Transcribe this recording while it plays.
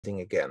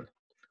again.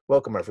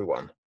 Welcome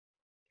everyone.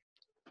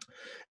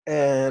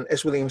 And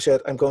as William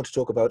said, I'm going to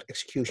talk about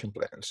execution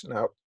plans.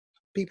 Now,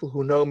 people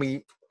who know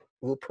me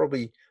will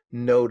probably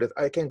know that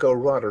I can go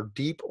rather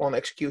deep on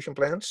execution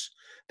plans.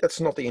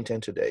 That's not the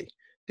intent today.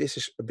 This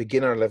is a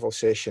beginner level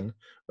session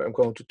where I'm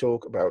going to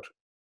talk about,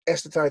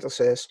 as the title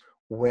says,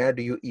 where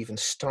do you even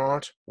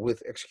start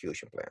with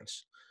execution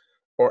plans?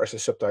 Or as the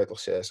subtitle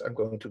says, I'm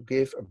going to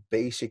give a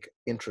basic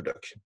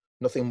introduction.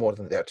 Nothing more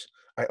than that.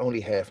 I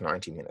only have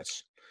 90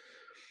 minutes.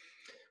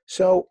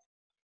 So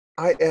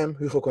I am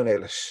Hugo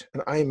Kornelis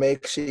and I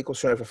make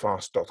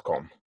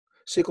SQLServerFast.com.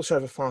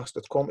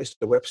 SQLServerFast.com is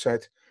the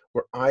website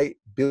where I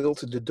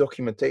built the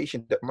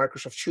documentation that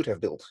Microsoft should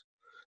have built.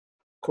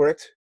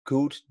 Correct,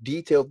 good,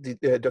 detailed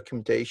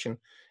documentation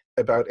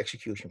about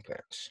execution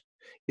plans.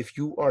 If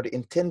you are the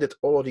intended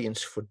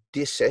audience for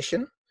this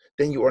session,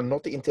 then you are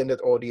not the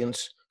intended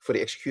audience for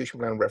the execution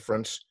plan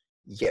reference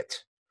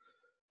yet.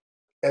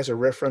 As a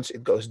reference,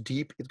 it goes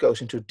deep, it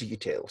goes into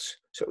details.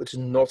 So it's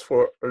not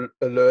for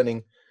a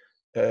learning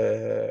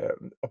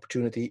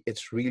opportunity.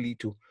 It's really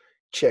to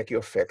check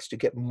your facts, to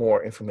get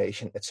more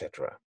information,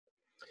 etc.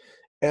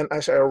 And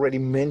as I already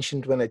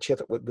mentioned when I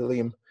chatted with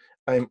William,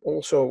 I'm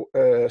also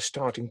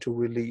starting to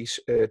release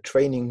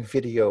training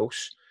videos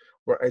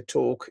where I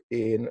talk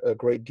in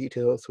great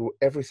detail through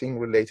everything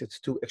related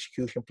to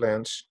execution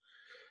plans.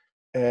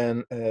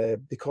 And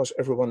because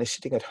everyone is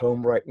sitting at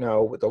home right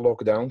now with the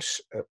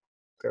lockdowns,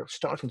 they're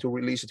starting to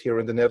release it here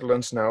in the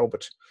Netherlands now,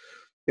 but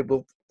it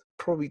will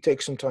probably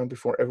take some time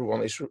before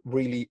everyone is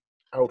really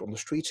out on the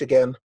streets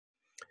again.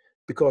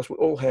 Because we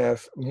all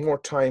have more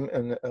time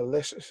and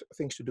less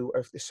things to do,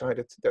 I've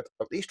decided that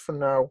at least for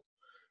now,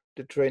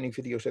 the training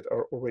videos that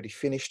are already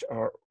finished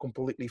are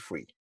completely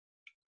free.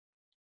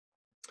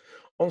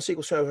 On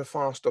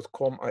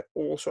SQLServerFast.com, I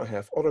also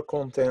have other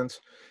content.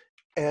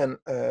 And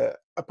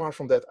apart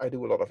from that, I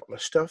do a lot of other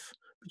stuff,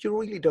 but you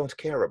really don't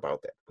care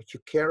about that. What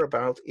you care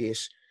about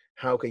is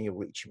how can you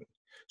reach me?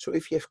 So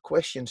if you have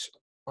questions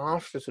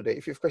after today,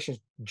 if you have questions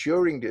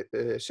during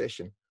the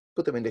session,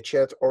 put them in the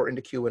chat or in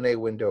the Q&A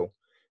window,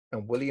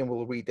 and William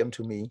will read them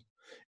to me.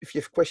 If you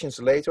have questions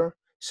later,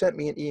 send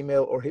me an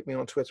email or hit me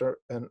on Twitter,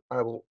 and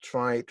I will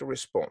try to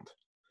respond.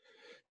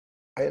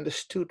 I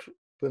understood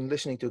when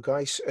listening to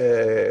Guy's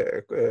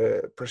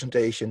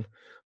presentation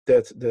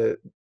that the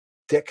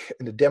deck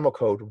and the demo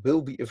code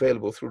will be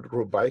available through the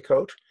GroupBy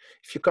code.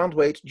 If you can't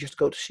wait, just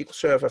go to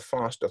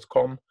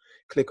SQLServerFast.com,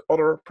 click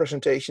Other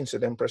Presentations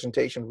and then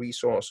Presentation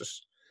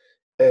Resources,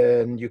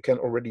 and you can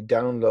already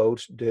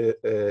download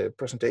the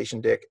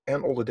presentation deck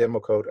and all the demo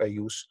code I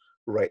use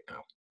right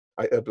now.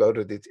 I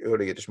uploaded it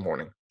earlier this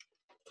morning.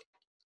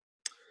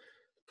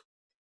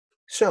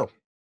 So,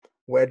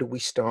 where do we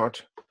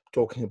start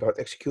talking about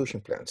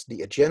execution plans?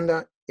 The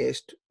agenda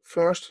is to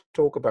first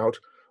talk about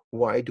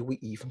why do we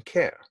even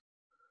care?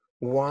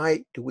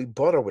 Why do we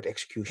bother with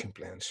execution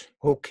plans?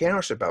 Who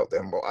cares about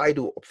them? Well, I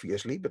do,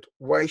 obviously, but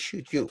why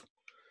should you?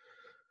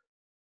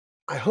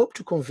 I hope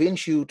to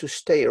convince you to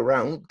stay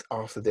around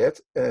after that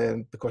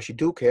because you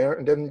do care,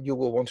 and then you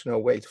will want to know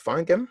where to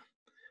find them,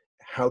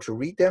 how to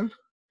read them,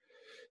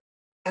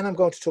 and I'm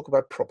going to talk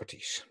about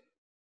properties.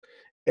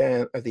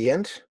 And at the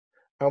end,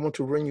 I want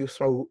to run you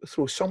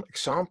through some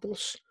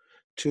examples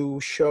to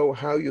show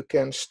how you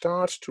can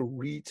start to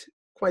read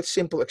quite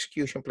simple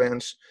execution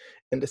plans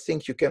and the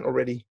things you can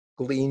already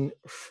glean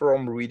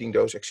from reading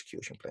those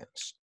execution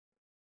plans.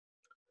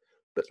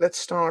 But let's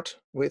start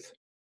with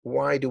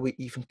why do we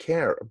even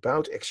care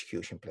about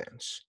execution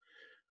plans?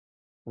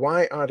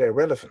 Why are they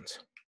relevant?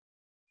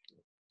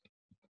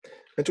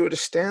 And to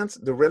understand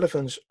the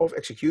relevance of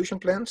execution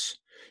plans,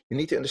 you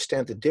need to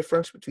understand the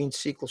difference between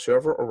SQL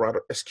Server, or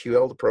rather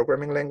SQL, the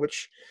programming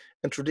language,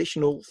 and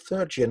traditional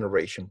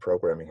third-generation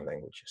programming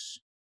languages.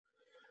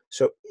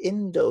 So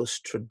in those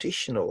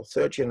traditional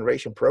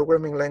third-generation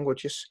programming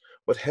languages,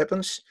 what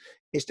happens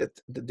is that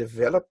the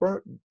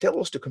developer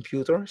tells the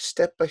computer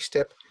step by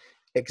step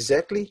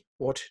exactly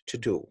what to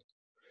do.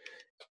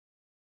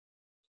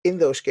 In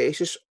those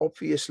cases,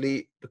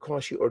 obviously,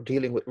 because you are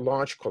dealing with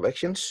large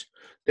collections,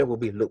 there will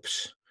be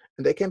loops.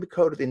 And they can be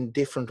coded in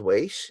different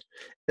ways.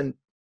 And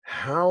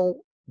how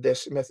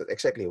this method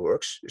exactly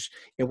works, is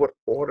in what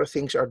order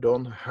things are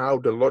done, how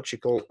the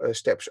logical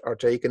steps are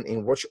taken,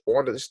 in which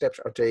order the steps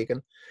are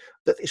taken,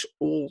 that is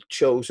all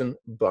chosen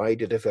by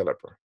the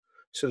developer.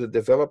 So the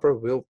developer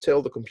will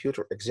tell the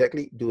computer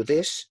exactly do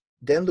this,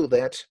 then do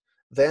that,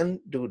 then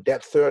do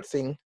that third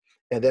thing,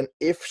 and then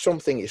if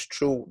something is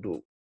true,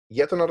 do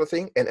yet another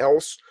thing, and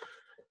else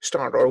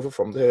start over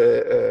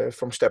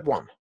from step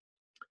one.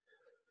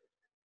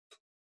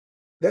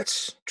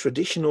 That's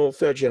traditional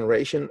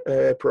third-generation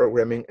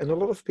programming, and a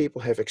lot of people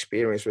have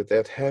experience with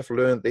that, have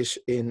learned this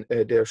in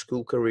their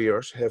school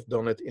careers, have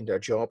done it in their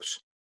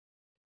jobs.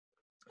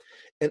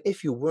 And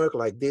if you work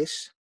like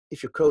this,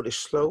 if your code is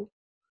slow,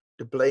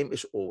 the blame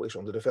is always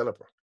on the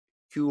developer.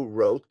 You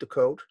wrote the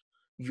code,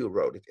 you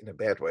wrote it in a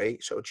bad way,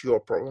 so it's your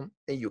problem,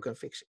 and you can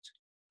fix it.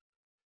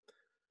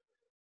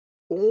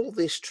 all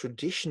this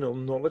traditional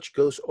knowledge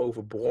goes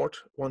overboard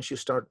once you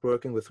start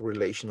working with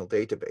relational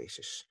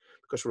databases,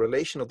 because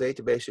relational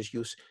databases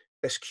use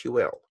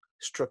SQL,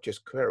 structured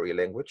query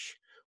language,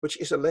 which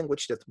is a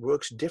language that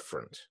works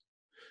different.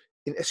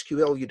 In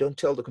SQL, you don't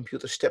tell the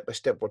computer step by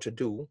step what to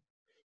do.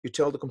 You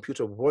tell the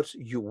computer what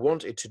you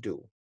want it to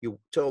do. You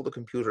tell the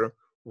computer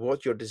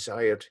what your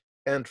desired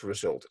end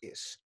result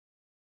is.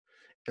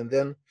 And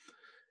then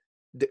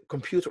the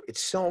computer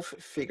itself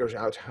figures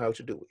out how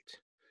to do it.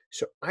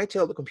 So I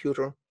tell the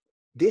computer,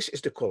 this is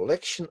the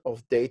collection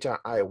of data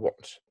I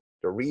want.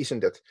 The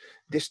reason that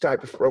this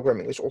type of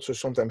programming is also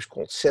sometimes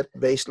called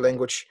set-based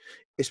language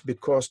is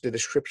because the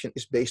description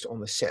is based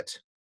on a set.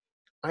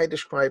 I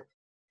describe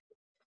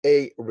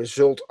a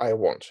result I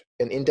want.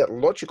 And in that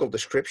logical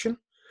description,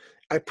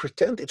 I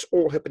pretend it's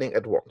all happening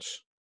at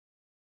once.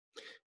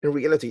 In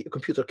reality, a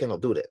computer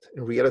cannot do that.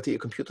 In reality, a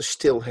computer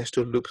still has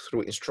to loop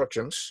through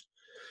instructions.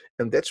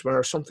 And that's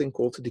where something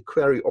called the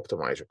query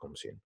optimizer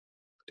comes in.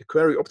 The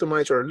query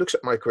optimizer looks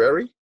at my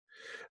query,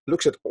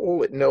 looks at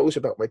all it knows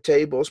about my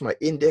tables, my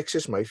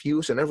indexes, my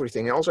views, and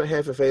everything else I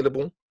have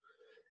available.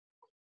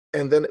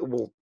 And then it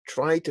will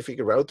try to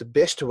figure out the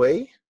best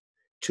way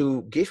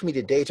to give me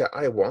the data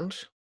I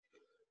want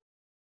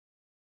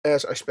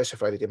as I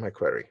specified it in my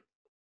query.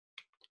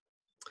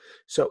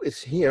 So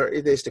it's here,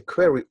 it is the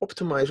query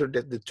optimizer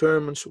that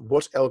determines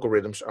what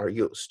algorithms are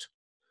used.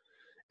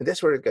 And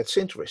that's where it gets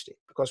interesting,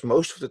 because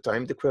most of the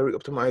time the query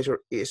optimizer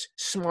is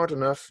smart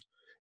enough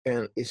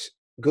and is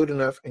good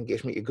enough and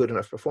gives me a good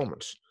enough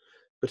performance.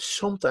 But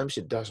sometimes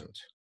it doesn't.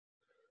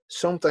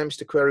 Sometimes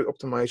the query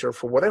optimizer,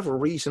 for whatever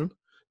reason,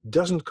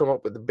 doesn't come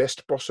up with the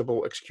best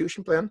possible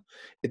execution plan.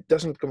 It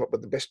doesn't come up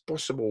with the best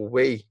possible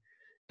way,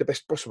 the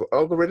best possible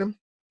algorithm.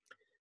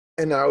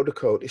 And now the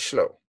code is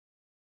slow.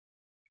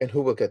 And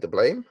who will get the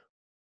blame?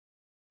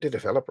 The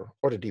developer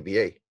or the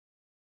DBA.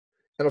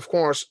 And of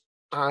course,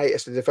 I,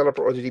 as the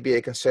developer or the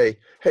DBA, can say,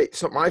 hey,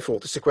 it's not my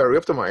fault, it's the query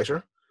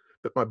optimizer.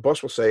 But my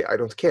boss will say, I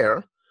don't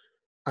care.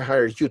 I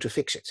hired you to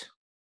fix it.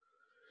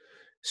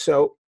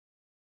 So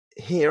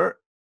here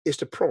is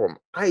the problem.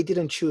 I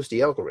didn't choose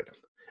the algorithm.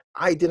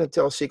 I didn't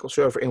tell SQL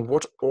Server in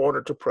what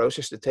order to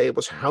process the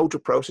tables, how to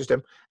process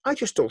them. I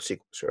just told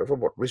SQL Server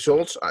what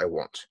results I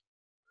want.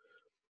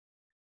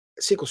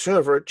 SQL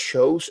Server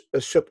chose a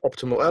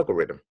suboptimal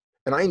algorithm,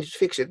 and I need to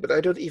fix it, but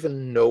I don't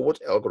even know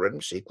what algorithm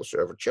SQL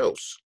Server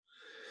chose.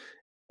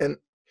 And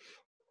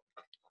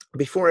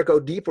before I go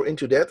deeper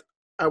into that,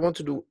 I want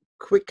to do a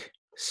quick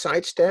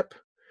sidestep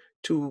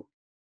to,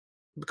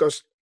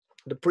 because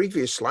the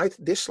previous slide,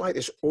 this slide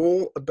is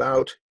all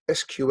about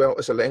SQL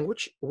as a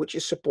language, which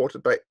is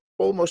supported by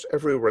almost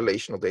every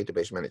relational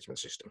database management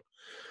system.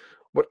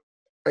 What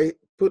I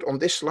put on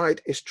this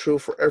slide is true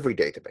for every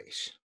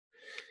database.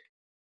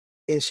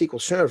 In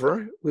SQL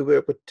Server, we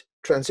work with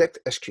Transact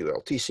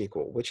SQL,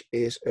 T-SQL, which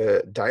is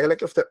a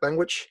dialect of that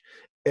language.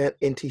 And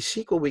in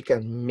T-SQL, we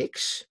can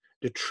mix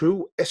the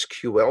true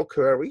SQL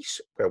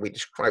queries, where we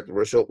describe the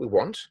result we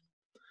want,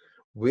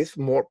 with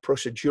more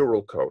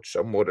procedural code,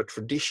 so more the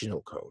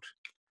traditional code.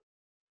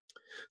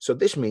 So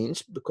this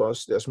means,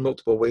 because there's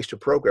multiple ways to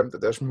program,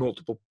 that there's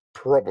multiple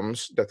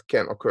problems that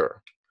can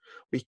occur.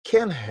 We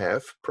can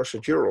have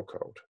procedural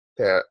code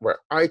where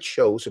I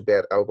chose a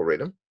bad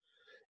algorithm,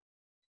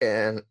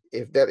 and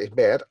if that is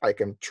bad, I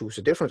can choose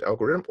a different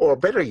algorithm, or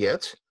better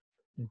yet,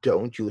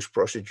 don't use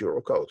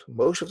procedural code.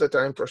 Most of the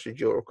time,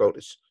 procedural code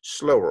is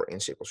slower in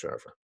SQL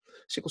Server.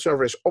 SQL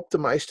Server is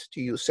optimized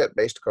to use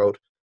set-based code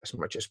as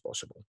much as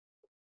possible.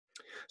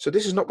 So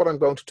this is not what I'm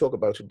going to talk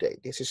about today.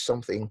 This is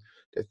something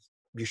that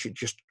you should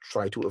just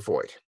try to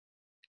avoid.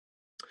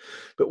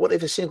 But what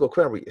if a single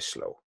query is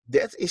slow?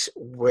 That is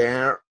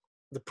where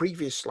the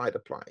previous slide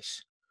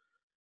applies.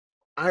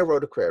 I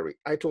wrote a query.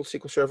 I told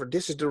SQL Server,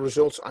 this is the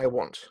results I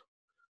want.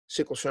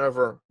 SQL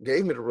Server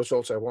gave me the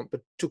results I want,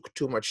 but took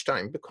too much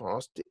time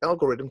because the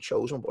algorithm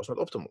chosen was not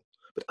optimal.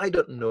 But I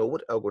don't know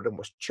what algorithm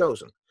was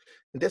chosen.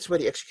 And that's where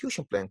the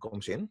execution plan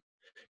comes in.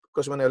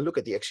 Because when I look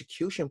at the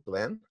execution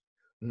plan,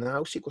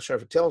 now SQL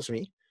Server tells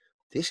me,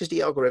 this is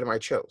the algorithm I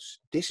chose.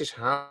 This is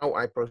how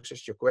I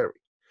processed your query.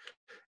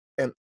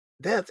 And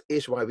that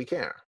is why we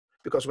care.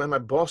 Because when my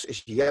boss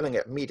is yelling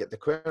at me that the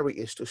query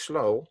is too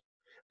slow,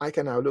 I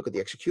can now look at the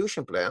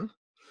execution plan.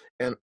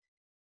 And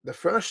the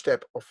first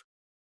step of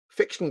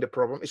fixing the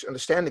problem is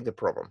understanding the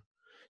problem.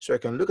 So I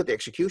can look at the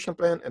execution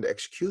plan, and the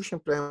execution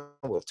plan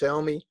will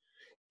tell me,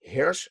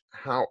 here's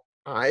how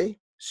I,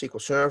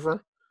 SQL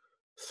Server,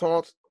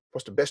 thought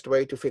was the best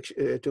way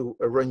to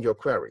run your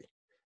query.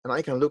 And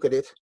I can look at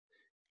it,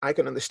 I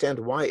can understand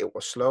why it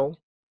was slow,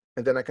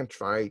 and then I can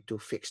try to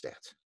fix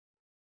that.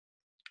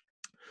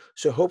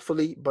 So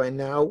hopefully by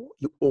now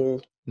you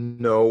all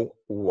know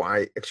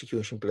why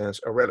execution plans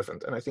are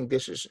relevant. And I think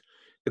this is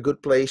a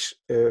good place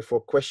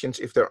for questions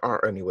if there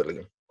are any,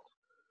 William.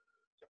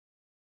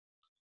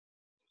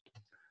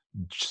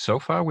 So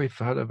far, we've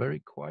had a very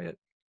quiet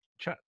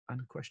chat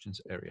and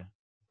questions area.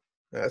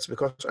 That's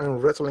because I'm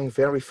rattling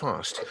very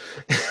fast.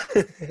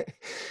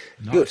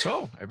 Not at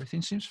all.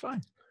 Everything seems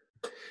fine.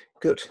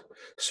 Good.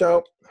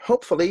 So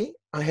hopefully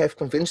I have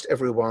convinced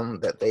everyone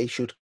that they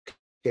should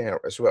care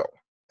as well.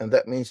 And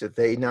that means that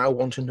they now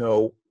want to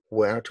know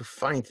where to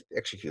find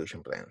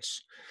execution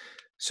plans.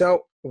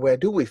 So where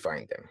do we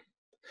find them?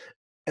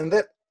 And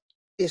that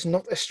is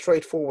not as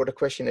straightforward a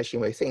question as you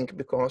may think,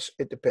 because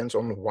it depends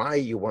on why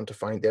you want to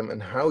find them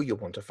and how you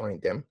want to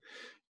find them.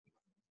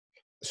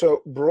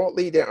 So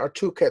broadly, there are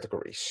two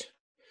categories.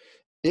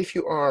 If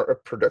you are a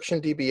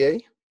production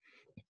DBA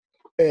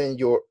and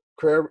your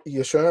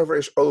server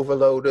is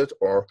overloaded,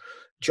 or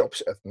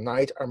jobs at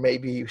night are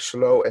maybe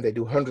slow and they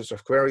do hundreds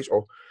of queries,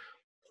 or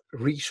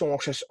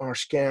resources are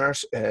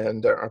scarce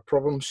and there are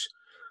problems,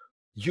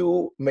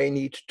 you may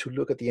need to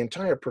look at the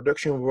entire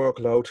production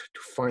workload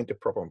to find the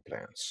problem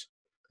plans.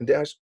 And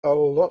there's a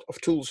lot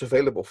of tools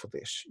available for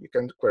this. You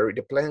can query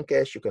the plan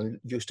cache, you can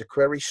use the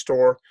query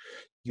store,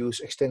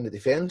 use extended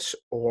events,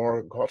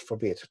 or God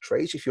forbid,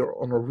 trace if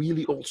you're on a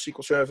really old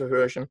SQL Server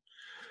version.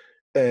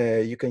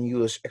 You can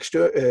use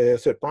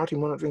third-party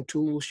monitoring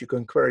tools, you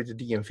can query the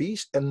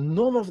DMVs, and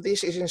none of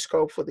this is in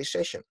scope for this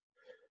session.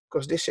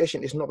 Because this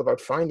session is not about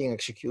finding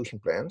execution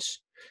plans.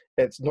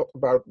 It's not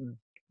about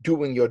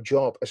doing your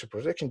job as a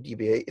production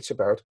DBA. It's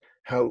about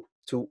how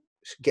to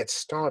get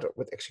started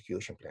with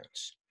execution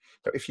plans.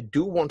 Now, if you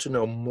do want to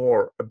know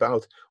more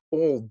about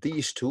all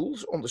these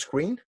tools on the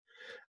screen,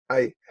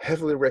 I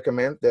heavily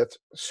recommend that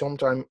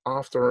sometime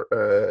after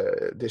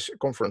this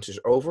conference is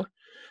over,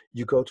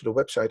 you go to the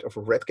website of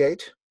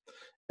Redgate.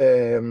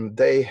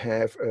 They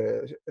have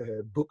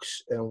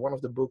books, and one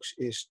of the books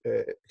is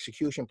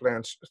Execution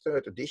Plans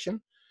 3rd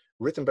edition,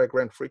 written by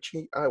Grant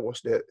Ritchie. I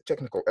was the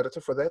technical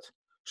editor for that.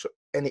 So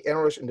any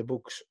errors in the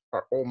books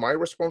are all my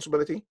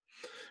responsibility.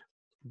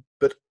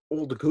 But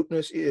all the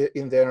goodness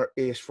in there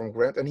is from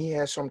Grant, and he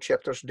has some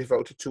chapters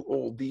devoted to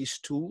all these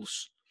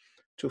tools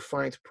to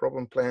find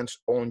problem plans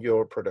on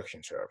your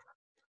production server.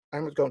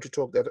 I'm not going to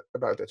talk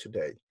about that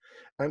today.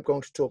 I'm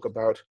going to talk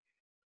about,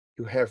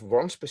 you have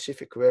one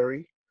specific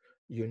query,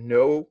 you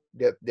know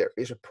that there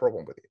is a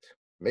problem with it.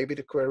 Maybe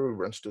the query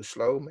runs too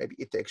slow, maybe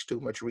it takes too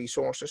much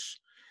resources.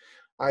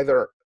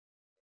 Either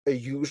a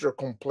user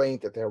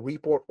complained that their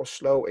report was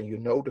slow and you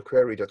know the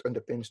query that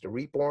underpins the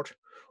report,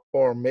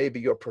 or maybe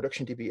your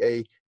production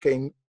DBA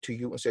came to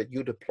you and said,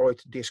 you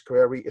deployed this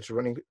query, it's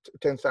running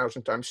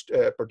 10,000 times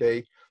per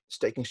day, it's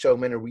taking so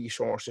many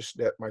resources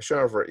that my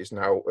server is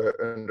now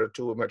under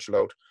too much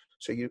load,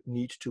 so you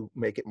need to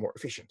make it more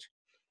efficient.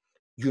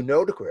 You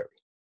know the query.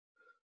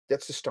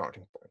 That's the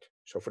starting point.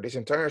 So for this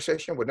entire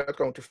session, we're not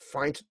going to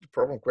find the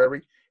problem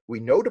query. We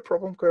know the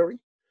problem query.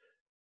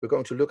 We're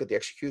going to look at the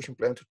execution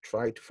plan to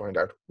try to find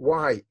out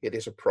why it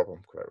is a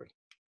problem query.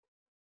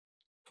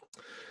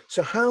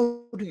 So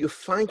how do you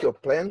find your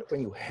plan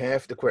when you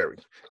have the query?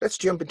 Let's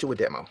jump into a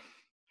demo.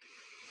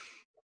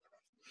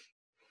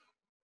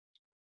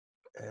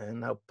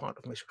 And now part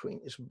of my screen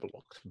is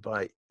blocked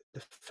by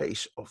the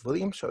face of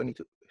William, so I need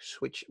to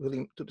switch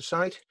William to the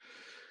side.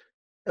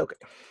 Okay.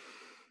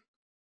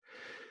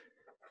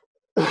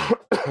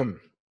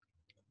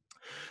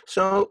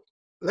 So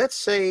let's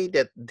say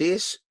that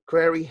this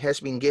query has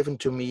been given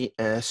to me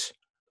as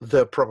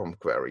the problem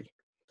query.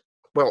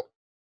 Well,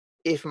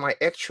 if my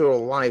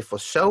actual life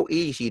was so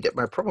easy that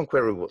my problem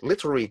query would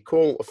literally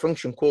call a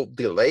function called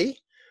delay,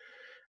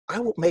 I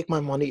would make my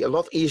money a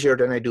lot easier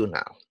than I do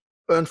now.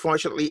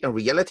 Unfortunately, in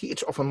reality,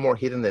 it's often more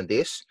hidden than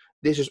this.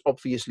 This is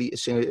obviously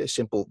a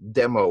simple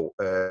demo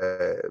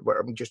where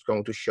I'm just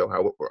going to show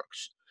how it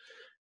works.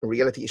 In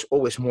reality, it's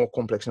always more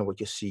complex than what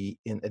you see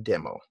in a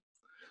demo.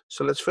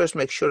 So let's first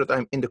make sure that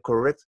I'm in the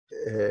correct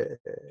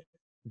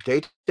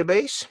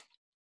database.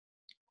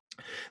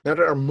 Now,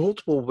 there are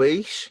multiple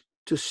ways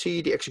to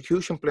see the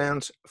execution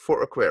plans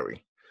for a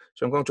query.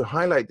 So I'm going to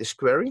highlight this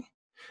query,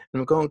 and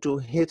I'm going to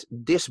hit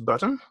this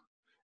button.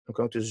 I'm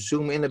going to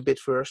zoom in a bit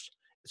first.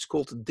 It's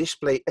called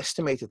Display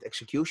Estimated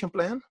Execution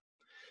Plan.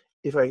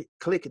 If I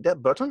click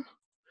that button,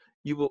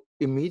 you will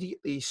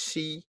immediately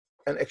see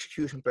an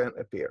execution plan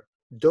appear.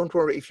 Don't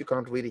worry if you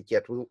can't read it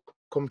yet, we'll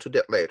come to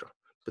that later.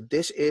 But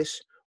this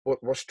is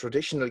what was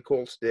traditionally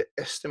called the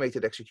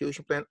estimated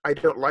execution plan. I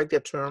don't like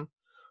that term.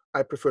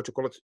 I prefer to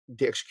call it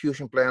the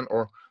execution plan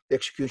or the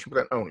execution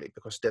plan only,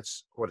 because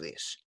that's what it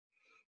is.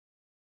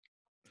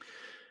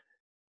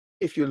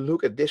 If you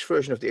look at this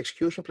version of the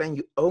execution plan,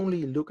 you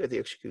only look at the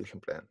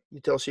execution plan. You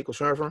tell SQL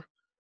Server,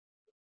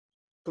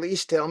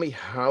 please tell me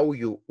how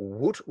you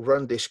would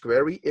run this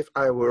query if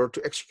I were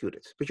to execute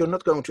it, but you're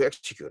not going to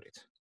execute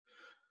it.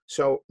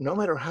 So no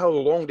matter how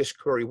long this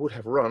query would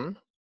have run,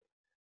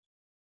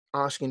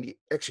 asking the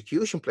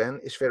execution plan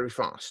is very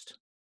fast.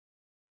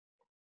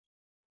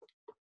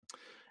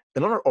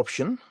 Another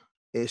option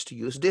is to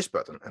use this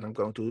button, and I'm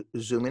going to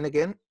zoom in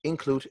again,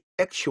 include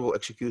actual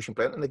execution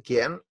plan. And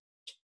again,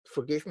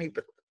 forgive me,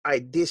 but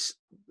I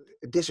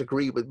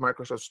disagree with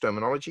Microsoft's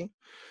terminology.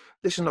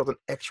 This is not an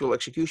actual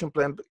execution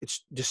plan, but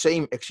it's the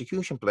same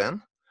execution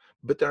plan,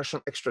 but there's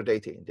some extra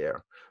data in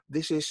there.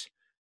 This is,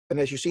 and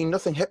as you see,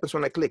 nothing happens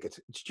when I click it.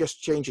 It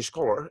just changes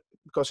color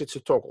because it's a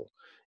toggle.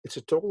 It's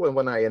a toggle, and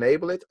when I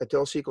enable it, I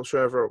tell SQL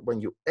Server,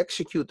 when you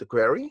execute the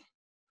query,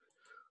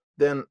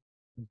 then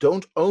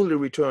don't only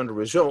return the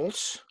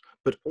results,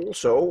 but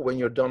also when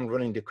you're done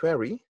running the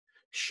query,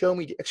 show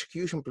me the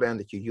execution plan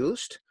that you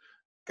used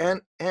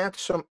and add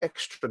some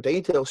extra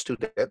details to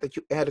that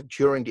you added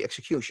during the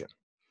execution.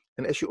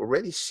 And as you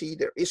already see,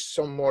 there is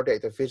some more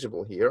data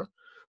visible here.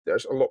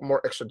 There's a lot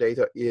more extra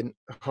data in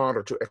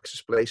harder to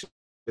access places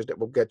that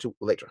we'll get to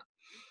later.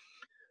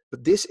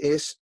 But this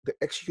is the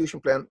execution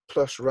plan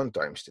plus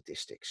runtime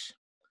statistics.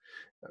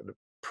 Now, the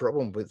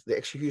problem with the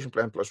execution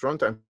plan plus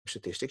runtime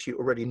statistics, you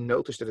already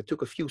noticed that it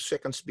took a few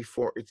seconds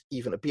before it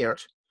even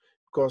appeared,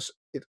 because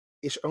it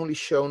is only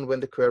shown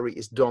when the query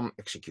is done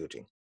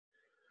executing.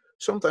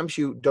 Sometimes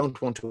you don't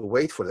want to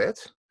wait for that,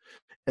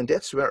 and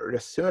that's where the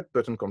third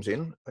button comes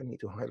in. I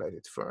need to highlight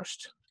it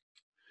first.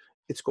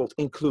 It's called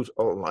Include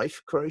All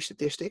Live Query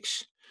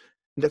Statistics.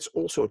 And that's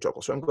also a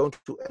toggle. So I'm going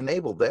to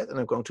enable that, and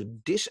I'm going to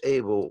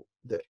disable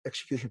the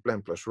execution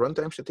plan plus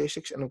runtime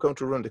statistics, and I'm going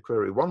to run the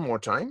query one more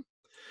time.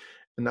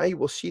 And now you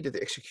will see that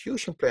the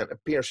execution plan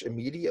appears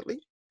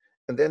immediately,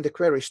 and then the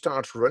query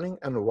starts running.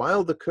 And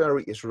while the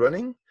query is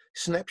running,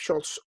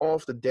 snapshots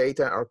of the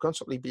data are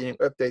constantly being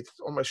updated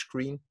on my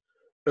screen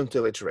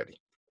until it's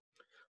ready.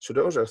 So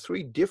those are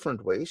three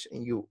different ways,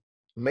 and you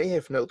may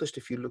have noticed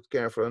if you looked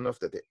careful enough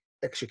that the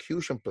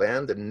execution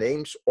plan, the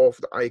names of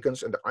the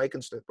icons and the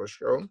icons that were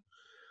shown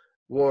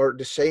were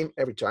the same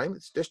every time.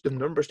 It's just the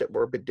numbers that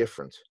were a bit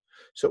different.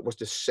 So it was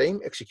the same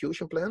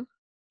execution plan,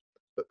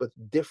 but with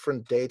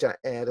different data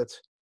added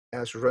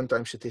as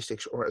runtime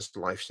statistics or as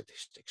live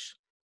statistics.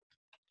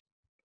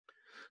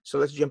 So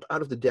let's jump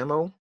out of the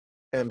demo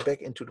and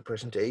back into the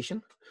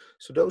presentation.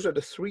 So those are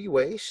the three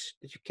ways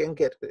that you can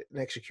get an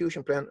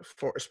execution plan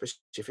for a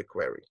specific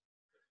query.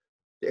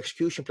 The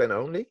execution plan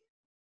only,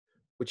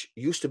 which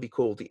used to be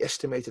called the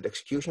estimated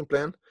execution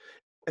plan.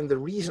 And the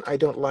reason I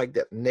don't like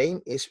that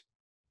name is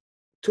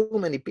too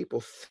many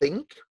people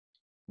think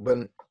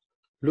when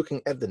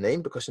looking at the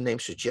name, because the name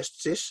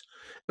suggests this,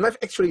 and I've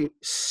actually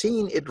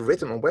seen it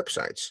written on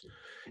websites.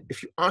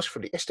 If you ask for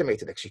the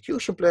estimated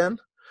execution plan,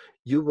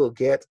 you will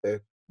get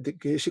the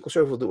SQL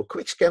Server will do a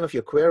quick scan of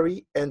your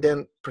query and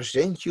then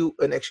present you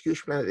an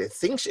execution plan that it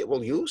thinks it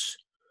will use,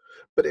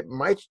 but it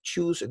might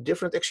choose a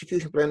different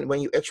execution plan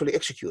when you actually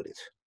execute it.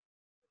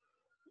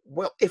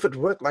 Well, if it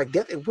worked like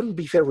that, it wouldn't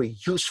be very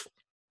useful,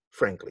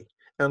 frankly.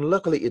 And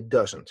luckily it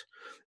doesn't.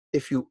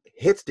 If you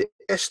hit the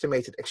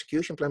estimated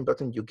execution plan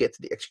button, you get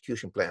the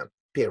execution plan,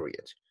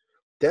 period.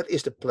 That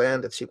is the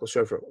plan that SQL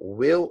Server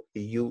will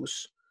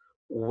use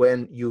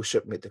when you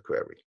submit the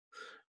query.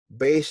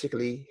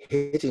 Basically,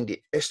 hitting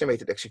the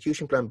estimated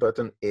execution plan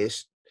button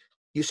is,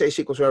 you say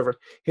SQL Server,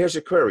 here's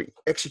a query,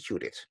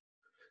 execute it.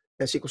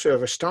 And SQL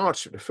Server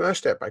starts the first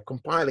step by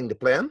compiling the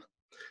plan,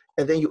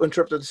 and then you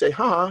interrupt it and say,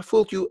 haha,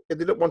 fooled you, I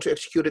didn't want to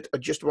execute it, I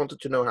just wanted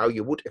to know how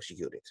you would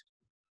execute it.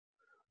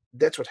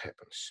 That's what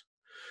happens.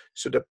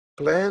 So the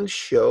plan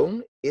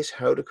shown is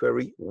how the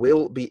query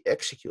will be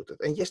executed.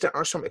 And yes, there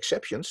are some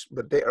exceptions,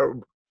 but they are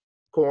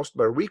caused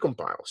by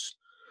recompiles.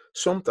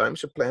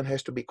 Sometimes a plan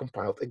has to be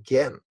compiled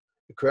again.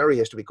 The query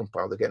has to be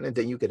compiled again, and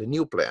then you get a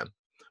new plan.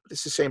 But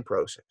it's the same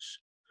process.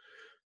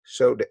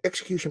 So the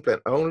execution plan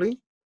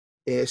only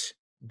is,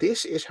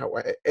 this is how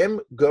I am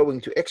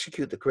going to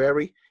execute the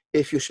query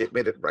if you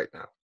submit it right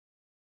now.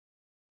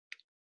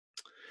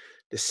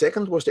 The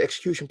second was the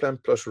execution plan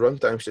plus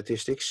runtime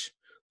statistics,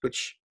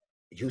 which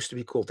used to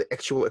be called the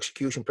actual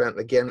execution plan.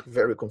 Again,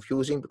 very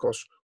confusing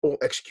because all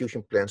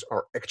execution plans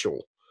are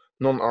actual,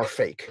 none are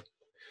fake.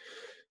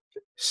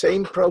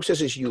 Same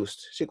process is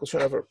used. SQL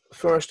Server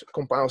first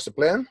compiles the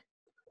plan,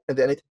 and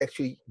then it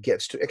actually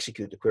gets to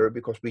execute the query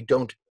because we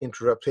don't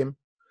interrupt him.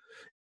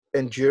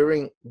 And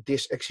during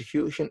this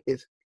execution,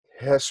 it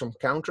has some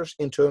counters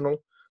internal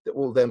that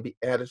will then be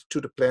added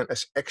to the plan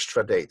as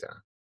extra data.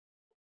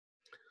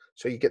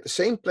 So you get the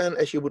same plan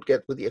as you would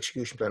get with the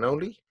execution plan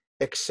only,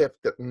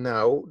 except that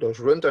now those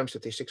runtime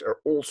statistics are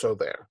also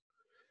there.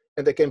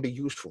 And they can be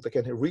useful. They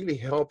can really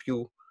help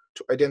you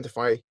to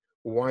identify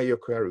why your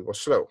query was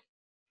slow.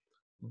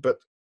 But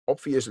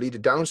obviously the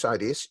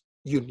downside is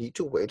you need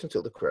to wait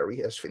until the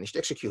query has finished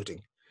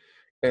executing.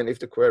 And if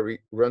the query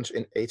runs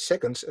in 8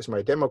 seconds, as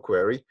my demo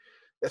query,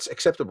 that's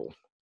acceptable.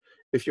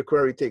 If your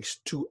query takes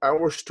 2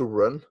 hours to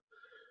run,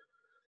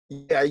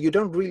 yeah, you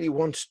don't really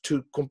want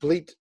to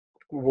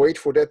wait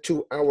for that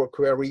 2-hour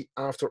query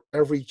after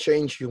every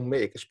change you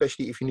make,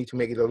 especially if you need to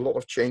make it a lot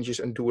of changes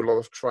and do a lot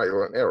of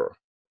trial and error.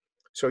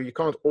 So you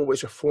can't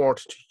always afford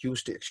to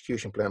use the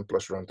execution plan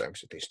plus runtime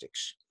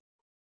statistics.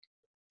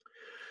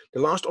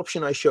 The last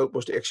option I showed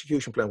was the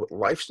execution plan with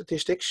live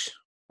statistics,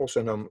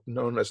 also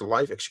known as a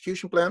live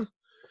execution plan,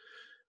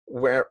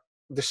 where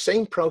the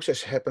same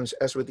process happens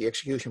as with the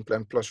execution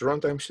plan plus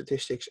runtime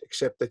statistics,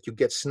 except that you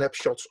get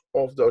snapshots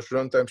of those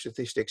runtime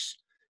statistics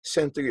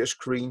sent to your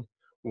screen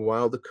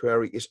while the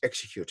query is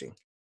executing.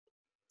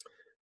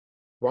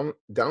 One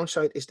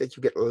downside is that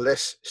you get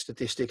less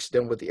statistics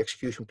than with the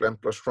execution plan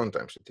plus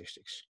runtime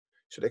statistics.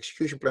 So the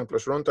execution plan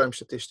plus runtime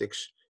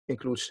statistics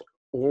includes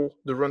all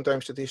the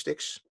runtime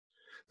statistics.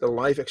 The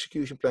live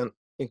execution plan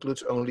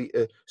includes only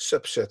a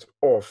subset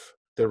of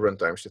the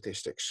runtime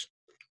statistics.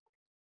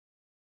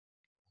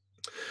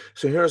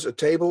 So here's a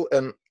table,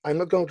 and I'm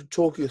not going to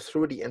talk you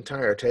through the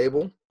entire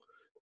table.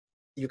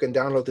 You can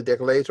download the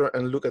declarator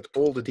and look at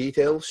all the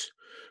details.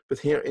 But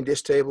here in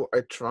this table,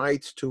 I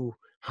tried to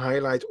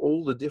highlight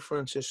all the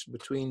differences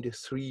between the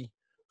three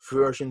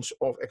versions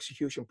of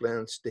execution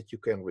plans that you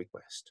can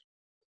request.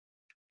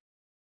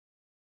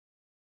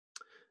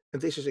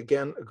 And this is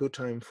again a good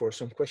time for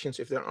some questions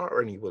if there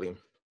are any, William.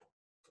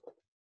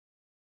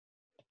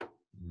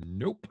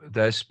 Nope.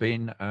 There's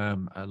been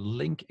a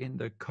link in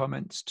the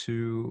comments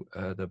to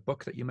the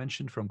book that you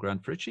mentioned from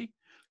Grant Fritchie.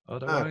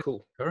 Otherwise,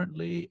 Cool.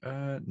 currently,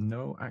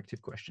 no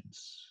active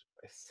questions.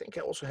 I think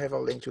I also have a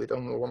link to it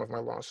on one of my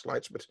last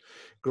slides, but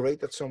great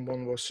that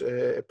someone was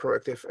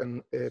proactive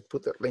and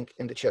put that link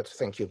in the chat.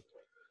 Thank you.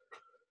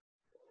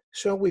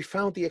 So we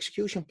found the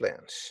execution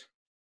plans.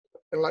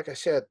 And like I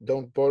said,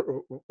 don't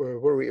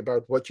worry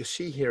about what you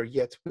see here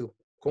yet. We'll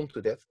come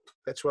to that.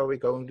 That's where we're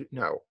going to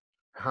now.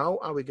 How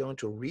are we going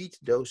to read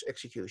those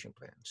execution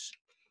plans?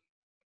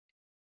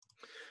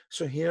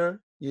 So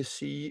here you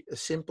see a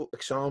simple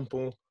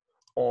example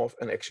of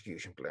an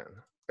execution plan.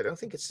 I don't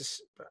think it's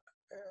this,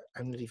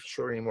 I'm not even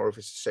sure anymore if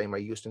it's the same I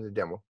used in the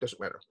demo.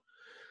 Doesn't matter.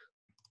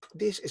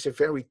 This is a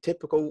very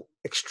typical,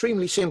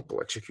 extremely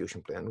simple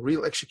execution plan.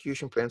 Real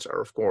execution plans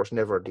are, of course,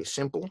 never this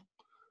simple,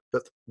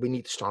 but we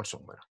need to start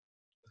somewhere.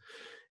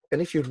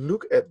 And if you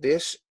look at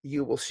this,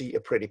 you will see a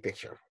pretty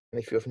picture.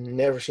 And if you have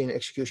never seen an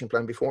execution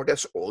plan before,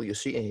 that's all you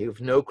see, and you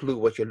have no clue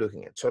what you're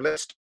looking at. So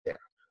let's start there.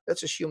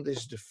 Let's assume this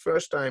is the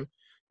first time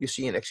you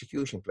see an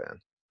execution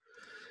plan.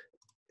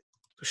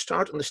 To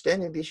start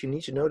understanding this, you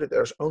need to know that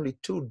there's only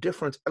two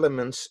different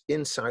elements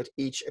inside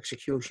each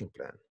execution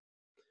plan.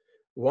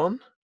 One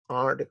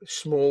are the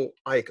small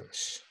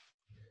icons.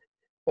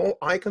 All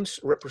icons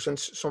represent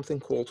something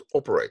called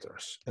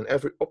operators, and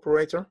every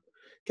operator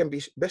can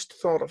be best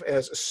thought of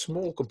as a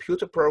small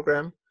computer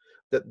program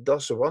that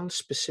does one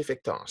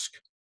specific task.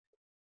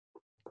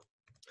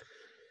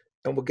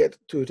 And we'll get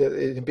to that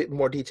in a bit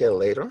more detail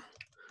later.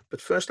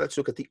 But first, let's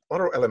look at the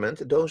other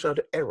element. Those are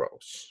the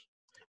arrows.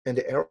 And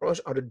the arrows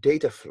are the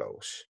data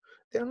flows.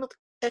 They're not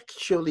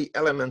actually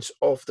elements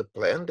of the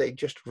plan. They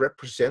just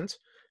represent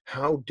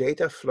how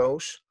data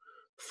flows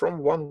from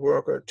one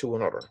worker to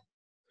another.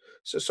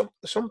 So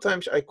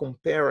sometimes I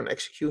compare an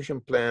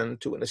execution plan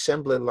to an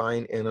assembly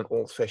line in an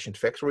old-fashioned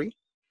factory,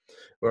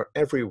 where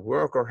every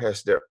worker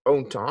has their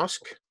own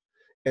task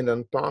and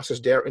then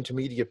passes their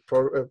intermediate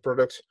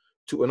product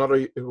to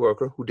another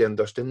worker who then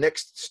does the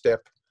next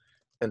step,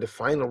 and the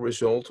final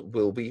result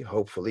will be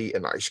hopefully a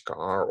nice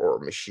car or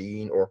a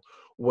machine or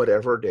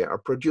whatever they are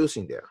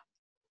producing there.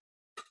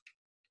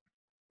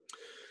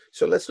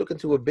 So let's look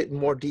into a bit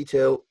more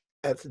detail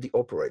at the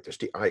operators,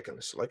 the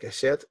icons. Like I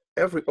said,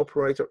 every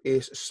operator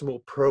is a small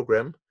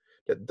program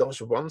that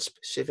does one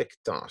specific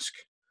task,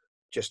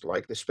 just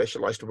like the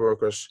specialized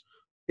workers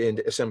in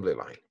the assembly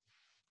line.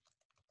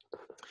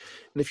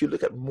 And if you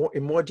look at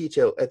in more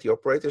detail at the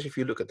operators, if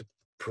you look at the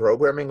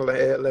programming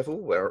level,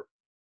 where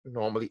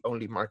normally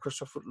only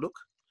Microsoft would look,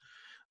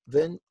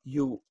 then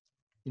you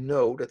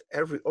know that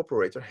every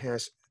operator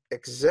has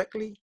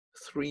exactly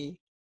three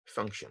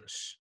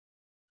functions.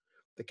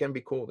 They can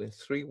be called in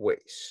three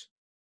ways.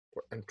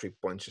 Or entry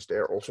points, as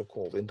they're also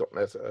called in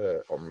 .NET,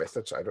 or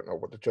methods. I don't know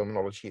what the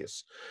terminology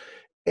is.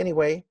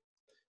 Anyway,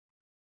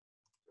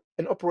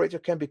 an operator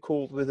can be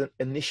called with an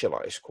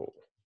initialize call.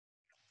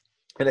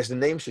 And as the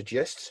name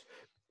suggests,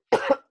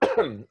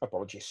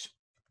 apologies.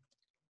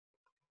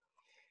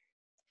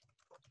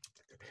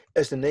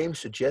 As the name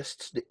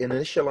suggests, the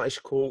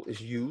initialize call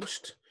is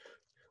used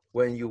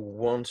when you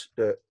want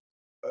the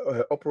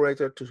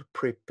operator to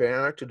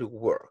prepare to do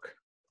work.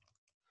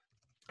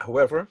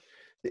 However,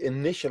 the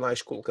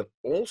initialize call can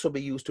also be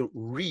used to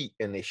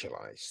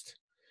reinitialize,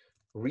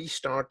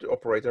 restart the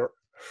operator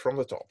from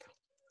the top.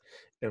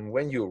 And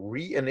when you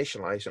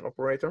reinitialize an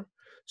operator,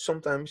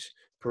 sometimes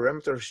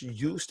parameters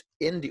used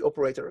in the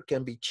operator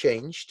can be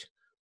changed,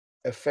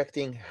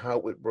 affecting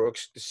how it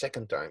works the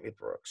second time it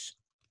works.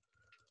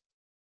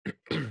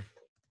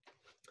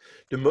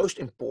 The most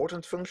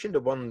important function, the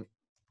one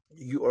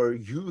you are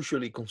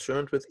usually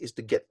concerned with, is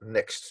the get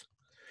next.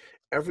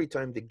 Every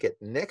time the get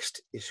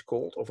next is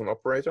called of an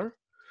operator,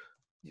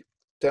 you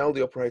tell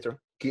the operator,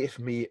 give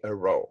me a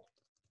row.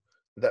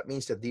 That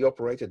means that the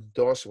operator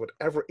does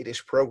whatever it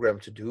is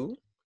programmed to do,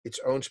 its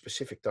own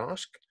specific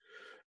task,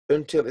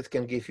 until it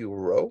can give you a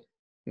row.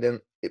 Then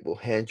it will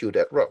hand you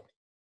that row.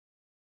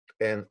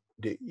 And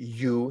the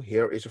U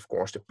here is, of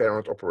course, the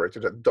parent operator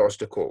that does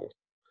the call.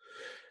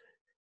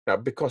 Now,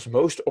 because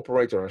most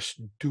operators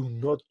do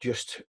not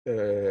just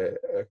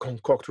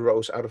concoct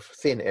rows out of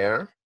thin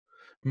air,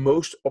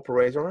 most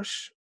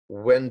operators,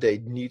 when they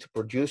need to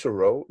produce a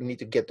row, need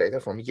to get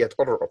data from yet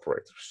other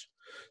operators.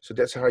 So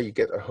that's how you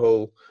get a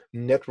whole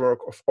network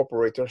of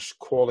operators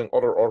calling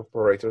other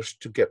operators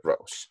to get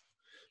rows.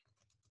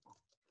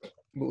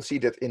 We'll see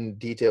that in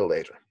detail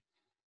later.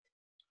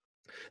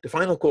 The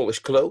final call is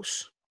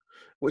close,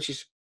 which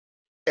is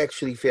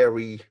actually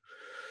very,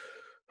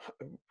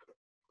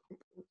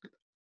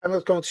 I'm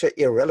not going to say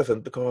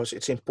irrelevant, because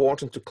it's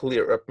important to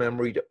clear up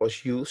memory that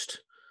was used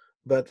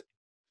but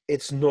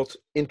it's not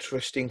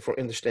interesting for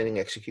understanding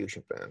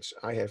execution plans.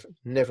 I have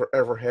never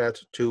ever had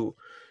to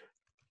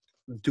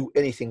do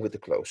anything with the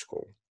close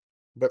call.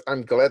 But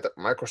I'm glad that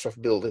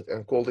Microsoft built it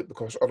and called it,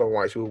 because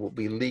otherwise we will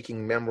be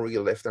leaking memory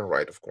left and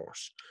right, of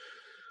course.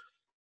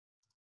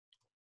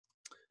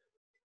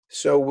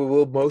 So we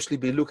will mostly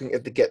be looking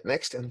at the get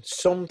next, and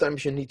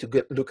sometimes you need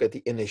to look at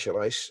the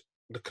initialize.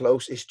 The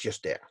close is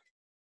just there.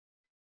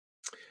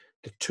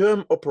 The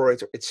term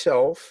operator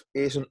itself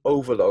is an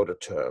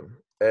overloaded term,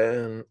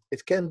 and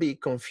it can be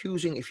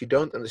confusing if you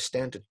don't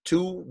understand the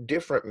two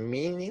different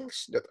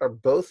meanings that are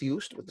both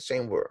used with the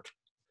same word.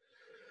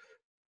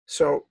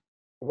 So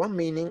one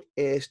meaning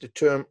is the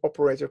term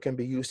operator can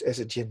be used as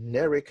a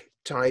generic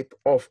type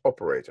of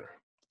operator.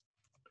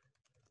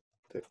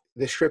 The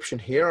description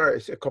here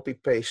is a copy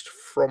paste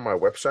from my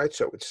website,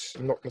 so it's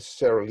not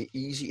necessarily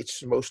easy.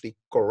 It's mostly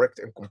correct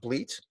and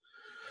complete.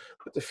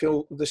 But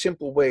the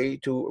simple way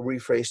to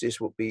rephrase this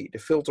would be: the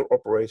filter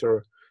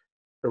operator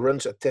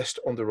runs a test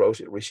on the rows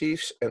it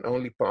receives and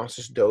only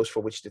passes those for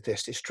which the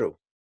test is true.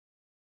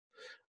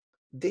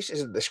 This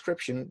is a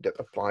description that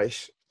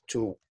applies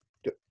to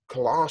the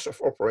class of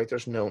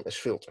operators known as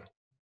filter.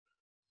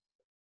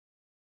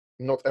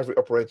 Not every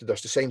operator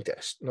does the same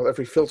test. Not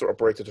every filter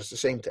operator does the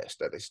same test.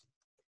 That is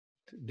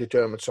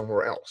determined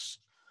somewhere else.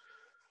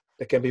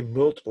 There can be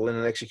multiple in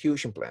an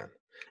execution plan.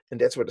 And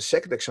that's where the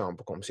second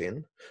example comes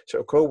in. So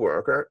a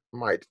coworker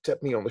might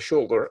tap me on the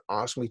shoulder,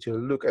 ask me to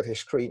look at his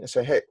screen and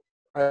say, hey,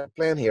 I have a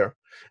plan here,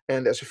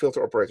 and there's a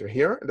filter operator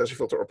here, and there's a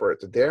filter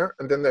operator there,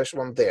 and then there's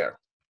one there.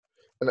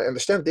 And I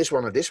understand this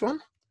one and this one,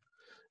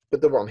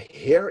 but the one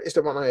here is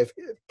the one I have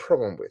a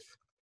problem with.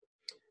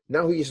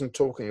 Now he isn't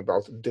talking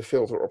about the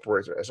filter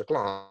operator as a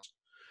class,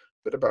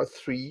 but about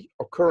three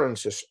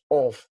occurrences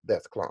of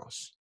that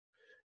class.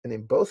 And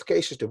in both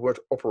cases, the word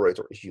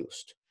operator is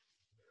used.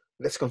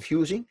 That's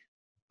confusing,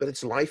 but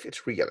it's life,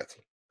 it's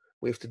reality.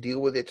 We have to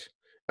deal with it.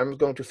 I'm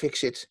going to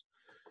fix it.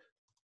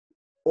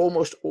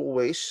 Almost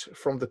always,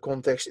 from the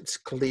context, it's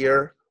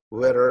clear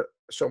whether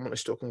someone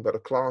is talking about a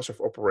class of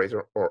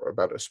operator or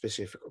about a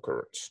specific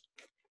occurrence.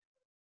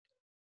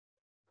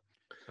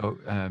 Oh,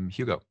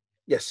 Hugo.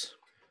 Yes.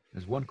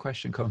 There's one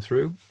question come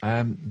through.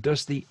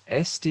 Does the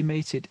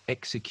estimated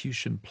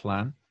execution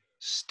plan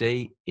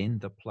stay in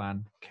the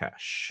plan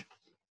cache?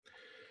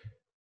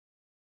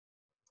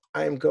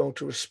 I am going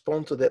to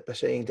respond to that by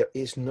saying there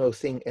is no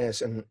thing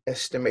as an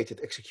estimated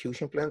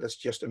execution plan. That's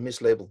just a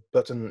mislabeled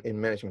button in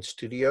Management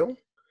Studio.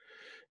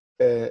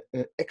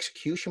 An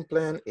execution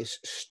plan is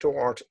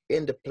stored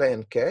in the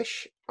plan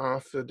cache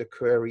after the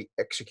query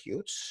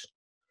executes,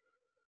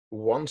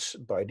 once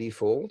by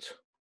default,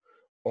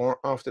 or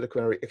after the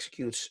query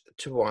executes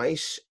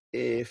twice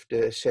if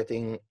the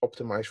setting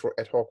optimized for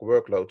ad hoc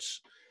workloads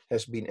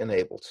has been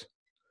enabled.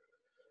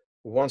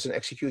 Once an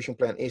execution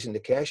plan is in the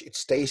cache, it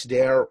stays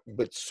there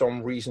with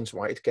some reasons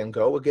why it can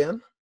go again.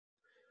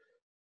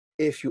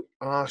 If you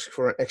ask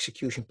for an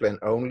execution plan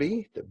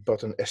only, the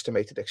button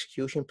estimated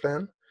execution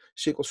plan,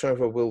 SQL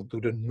Server will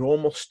do the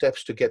normal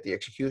steps to get the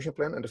execution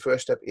plan, and the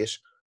first step is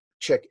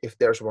check if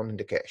there's one in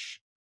the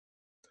cache.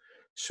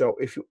 So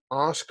if you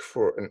ask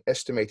for an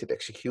estimated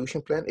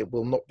execution plan, it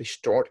will not be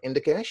stored in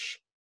the cache,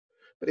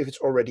 but if it's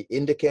already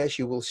in the cache,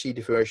 you will see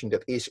the version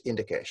that is in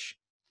the cache.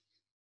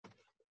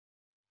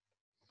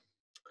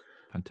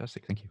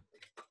 Fantastic, thank you.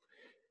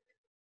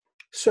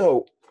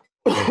 So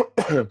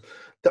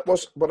that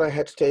was what I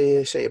had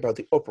to say about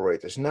the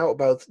operators. Now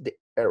about the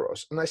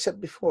arrows. And I said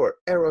before,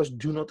 arrows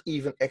do not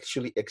even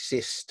actually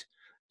exist.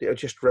 They are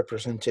just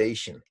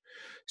representation.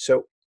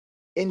 So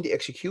in the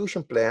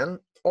execution plan,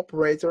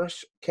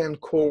 operators can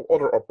call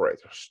other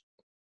operators.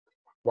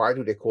 Why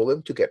do they call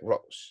them? To get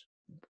rows.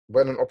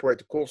 When an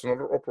operator calls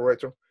another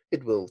operator,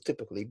 it will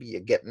typically be a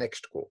get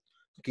next call.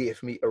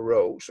 Give me a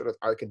row so that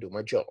I can do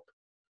my job.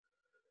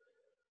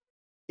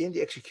 In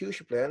the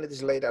execution plan, it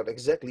is laid out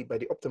exactly by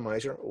the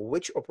optimizer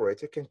which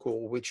operator can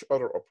call which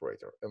other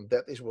operator, and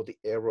that is what the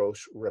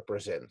arrows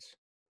represent.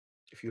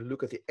 If you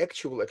look at the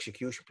actual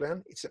execution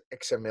plan, it's an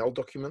XML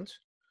document,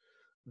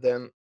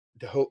 then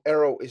the whole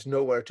arrow is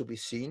nowhere to be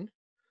seen,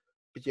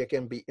 but it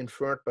can be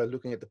inferred by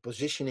looking at the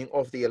positioning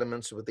of the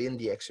elements within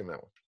the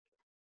XML.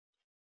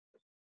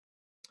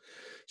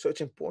 So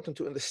it's important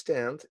to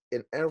understand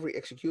in every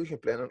execution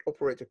plan, an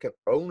operator can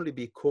only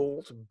be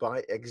called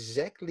by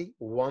exactly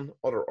one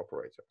other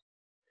operator.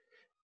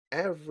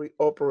 Every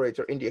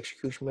operator in the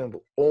execution plan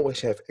will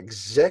always have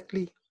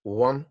exactly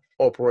one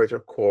operator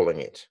calling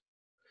it.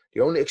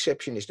 The only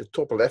exception is the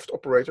top left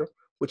operator,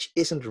 which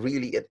isn't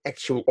really an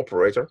actual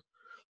operator,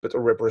 but a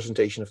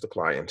representation of the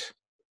client.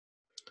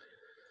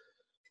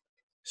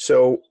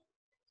 So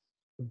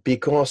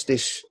because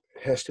this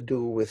has to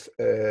do with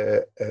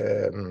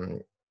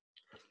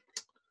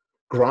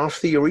graph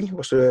theory,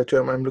 was the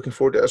term I'm looking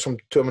for. There are some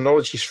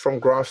terminologies from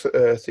graph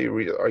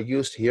theory that are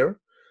used here.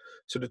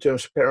 So the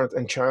terms parent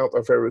and child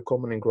are very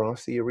common in graph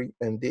theory,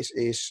 and this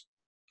is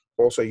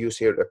also used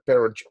here, a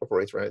parent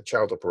operator and a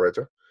child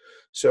operator.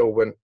 So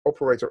when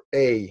operator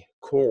A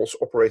calls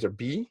operator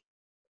B,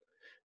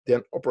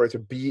 Then operator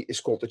B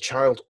is called the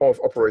child of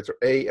operator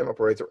A, and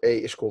operator A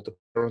is called the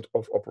parent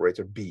of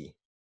operator B.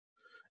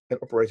 And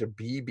operator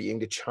B, being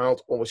the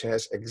child, always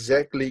has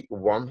exactly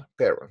one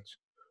parent.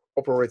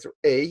 Operator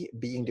A,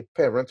 being the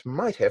parent,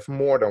 might have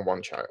more than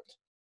one child.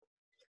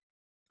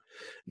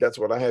 That's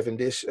what I have in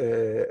this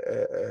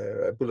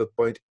bullet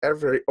point.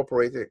 Every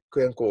operator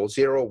can call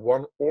 0,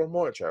 1, or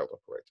more child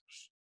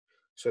operators.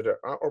 So there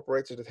are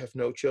operators that have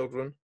no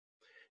children,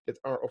 there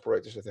are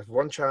operators that have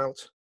one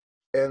child,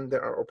 and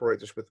there are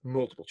operators with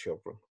multiple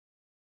children.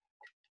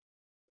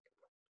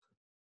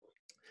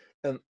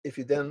 And if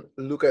you then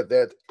look at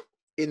that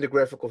in the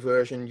graphical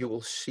version, you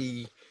will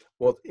see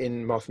what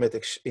in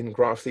mathematics, in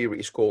graph theory,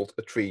 is called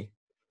a tree.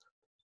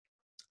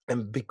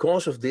 And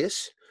because of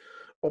this,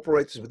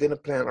 operators within a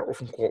plan are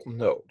often called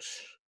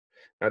nodes.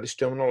 Now, this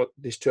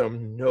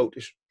term node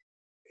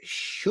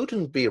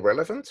shouldn't be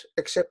relevant,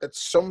 except that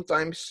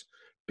sometimes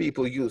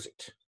people use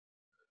it.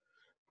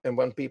 And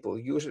when people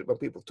use it, when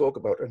people talk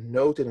about a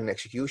node in an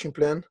execution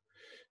plan,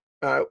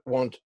 I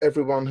want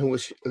everyone who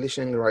is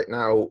listening right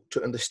now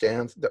to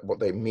understand that what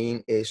they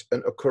mean is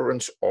an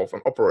occurrence of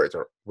an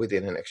operator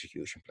within an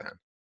execution plan.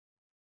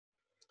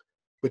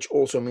 Which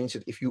also means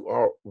that if you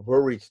are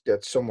worried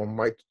that someone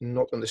might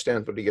not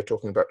understand whether you're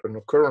talking about an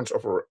occurrence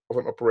of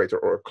an operator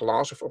or a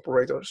class of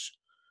operators,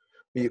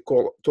 when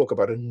you talk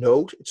about a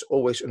node, it's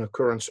always an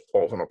occurrence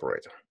of an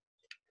operator.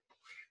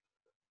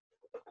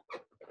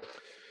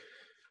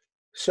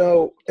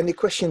 So, any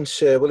questions,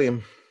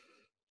 William?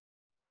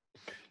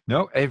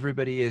 No,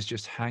 everybody is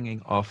just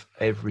hanging off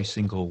every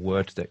single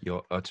word that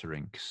you're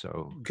uttering.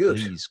 So Good.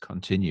 Please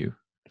continue.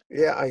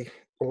 Yeah, I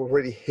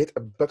already hit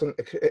a button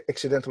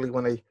accidentally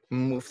when I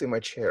moved in my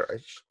chair. I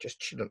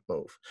just shouldn't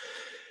move.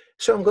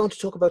 So I'm going to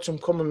talk about some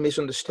common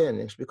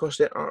misunderstandings, because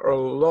there are a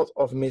lot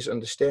of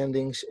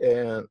misunderstandings.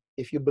 And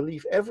if you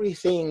believe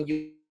everything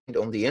you find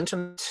on the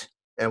internet,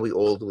 and we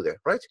all do that,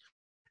 right?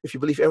 If you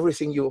believe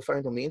everything you will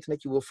find on the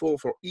internet, you will fall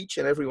for each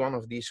and every one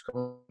of these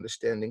common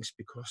understandings,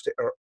 because they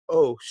are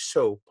oh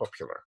so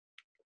popular.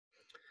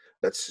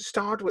 Let's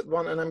start with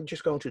one, and I'm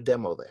just going to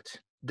demo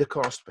that, the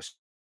cost percentage.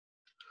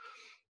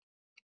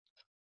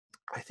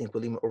 I think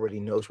William already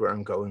knows where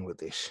I'm going with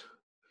this.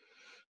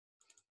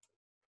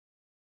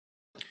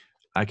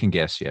 I can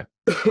guess, yeah.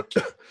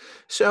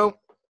 So,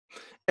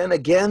 and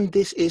again,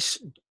 this is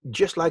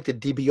just like the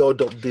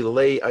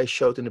DBO.delay I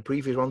showed in the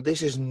previous one.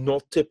 This is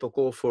not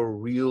typical for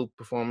real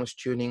performance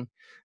tuning.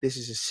 This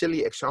is a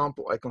silly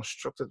example I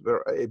constructed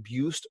where I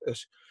abused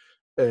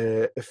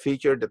a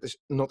feature that is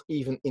not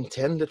even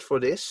intended for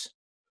this.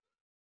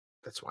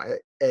 That's why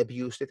I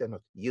abused it and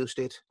not used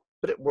it,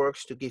 but it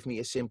works to give me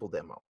a simple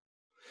demo.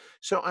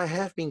 So I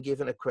have been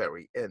given a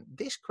query, and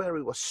this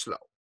query was slow.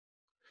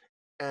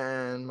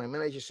 And my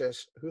manager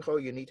says, Hugo,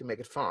 you need to make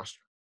it faster.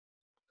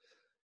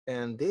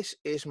 And this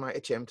is my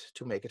attempt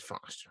to make it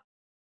faster.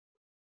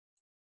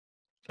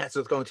 Let's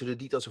not go into the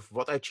details of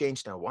what I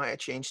changed and why I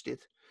changed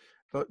it.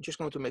 I'm just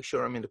going to make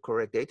sure I'm in the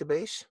correct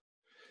database.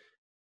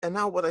 And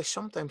now what I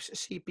sometimes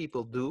see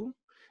people do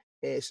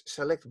is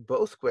select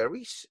both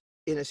queries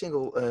in a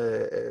single,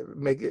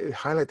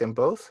 highlight them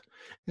both,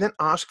 and then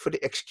ask for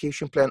the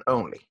execution plan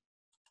only.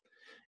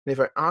 And if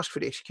I ask for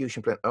the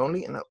execution plan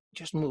only, and I'll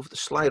just move the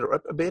slider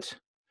up a bit,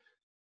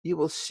 you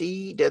will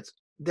see that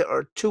there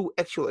are two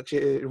actual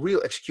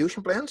real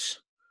execution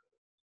plans.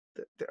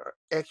 There are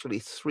actually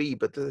three,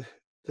 but the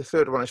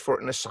third one is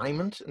for an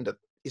assignment, and that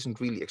isn't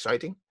really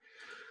exciting.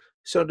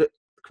 So the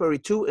query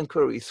 2 and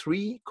query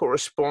 3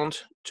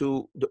 correspond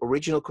to the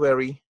original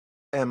query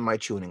and my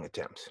tuning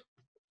attempt.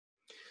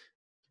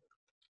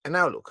 And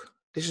now look,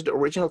 this is the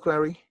original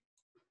query,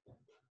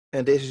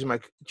 and this is my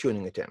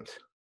tuning attempt.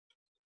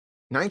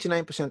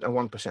 99% and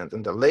 1%,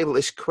 and the label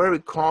is query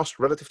cost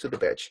relative to the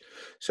batch.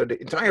 So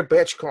the entire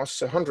batch costs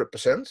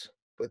 100%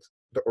 with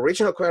the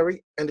original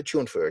query and the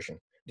tuned version.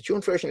 The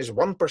tuned version is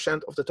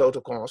 1% of the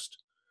total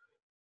cost,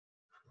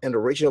 and the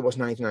original was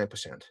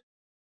 99%.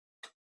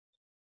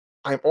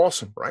 I'm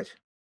awesome, right?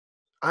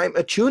 I'm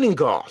a tuning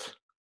god.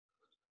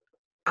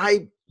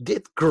 I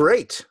did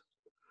great.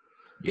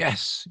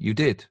 Yes, you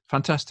did.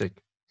 Fantastic.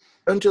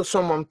 Until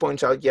someone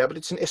points out, yeah, but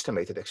it's an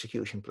estimated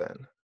execution plan.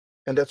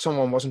 And that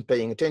someone wasn't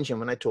paying attention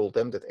when I told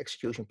them that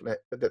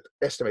that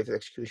estimated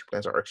execution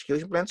plans are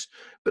execution plans.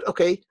 But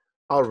okay,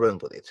 I'll run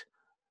with it.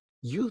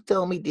 You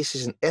tell me this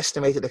is an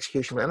estimated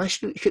execution plan. I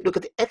should look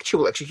at the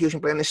actual execution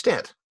plan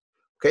instead.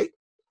 Okay,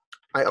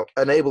 I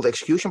enable the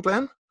execution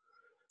plan.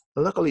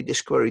 Luckily,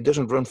 this query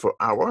doesn't run for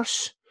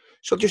hours,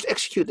 so I'll just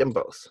execute them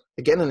both.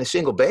 Again, in a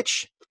single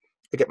batch,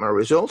 I get my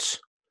results.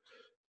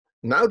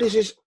 Now this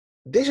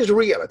is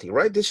reality,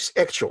 right? This is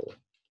actual.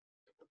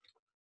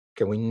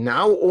 Can we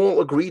now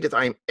all agree that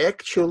I'm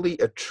actually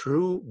a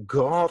true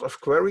god of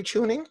query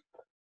tuning?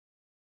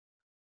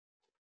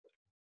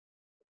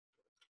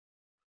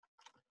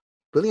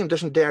 William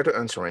doesn't dare to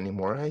answer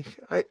anymore.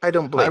 I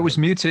don't blame him. I was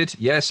muted.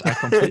 Yes, I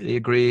completely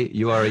agree.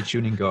 You are a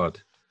tuning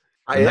god.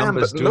 I am,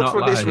 but not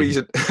for this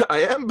reason. I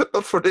am, but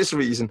not for this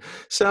reason.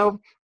 So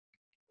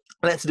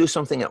Let's do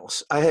something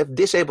else. I have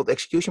disabled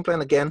execution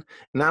plan again.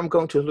 Now I'm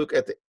going to look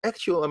at the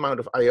actual amount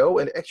of I/O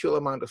and the actual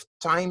amount of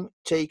time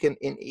taken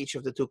in each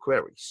of the two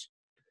queries.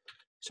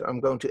 So I'm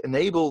going to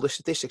enable the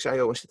statistics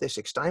I/O and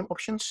statistics time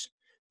options.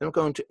 Then I'm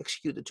going to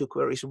execute the two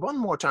queries one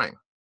more time.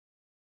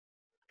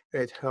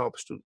 It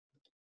helps to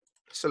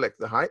select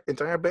the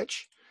entire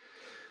batch.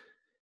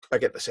 I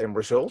get the same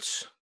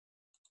results.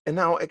 And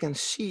now I can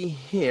see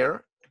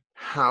here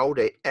how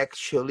they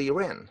actually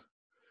ran.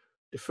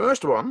 The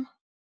first one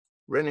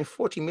ran in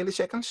 40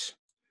 milliseconds,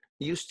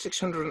 used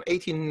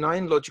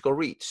 689 logical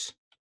reads.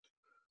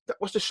 That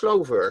was the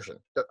slow version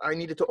that I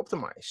needed to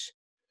optimize.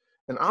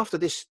 And after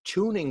this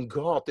tuning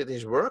god did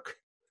his work,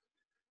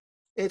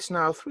 it's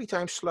now 3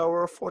 times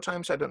slower, 4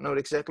 times, I don't know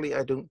exactly,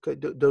 I don't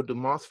do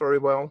math very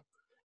well,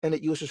 and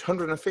it uses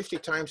 150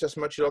 times as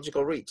much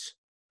logical reads.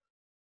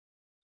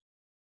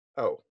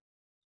 Oh,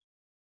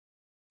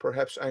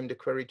 perhaps I'm the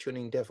query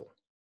tuning devil.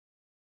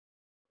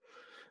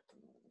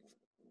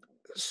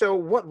 So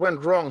what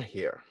went wrong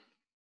here?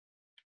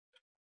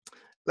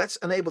 Let's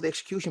enable the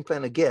execution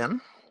plan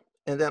again,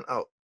 and then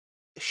I'll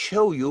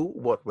show you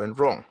what went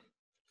wrong.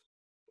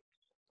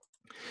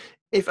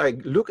 If I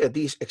look at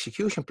these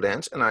execution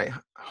plans and I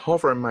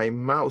hover my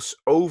mouse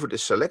over the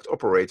select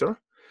operator,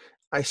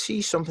 I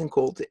see something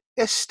called the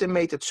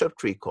estimated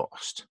subtree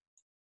cost.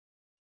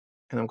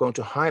 And I'm going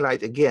to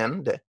highlight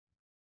again the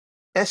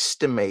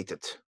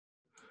estimated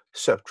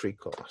subtree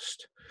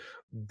cost.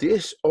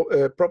 This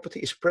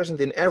property is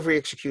present in every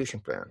execution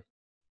plan.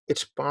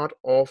 It's part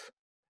of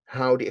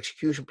how the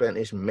execution plan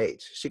is made.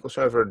 SQL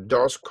Server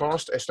does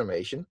cost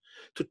estimation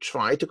to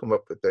try to come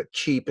up with the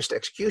cheapest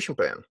execution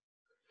plan.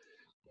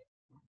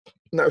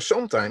 Now,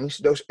 sometimes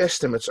those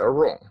estimates are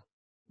wrong.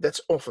 That's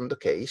often the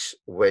case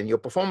when your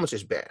performance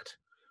is bad,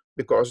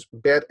 because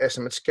bad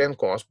estimates can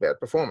cause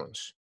bad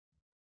performance.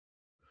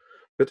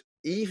 But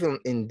even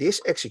in this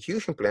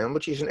execution plan,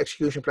 which is an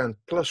execution plan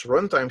plus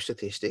runtime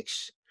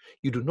statistics,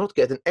 you do not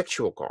get an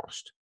actual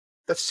cost.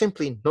 That's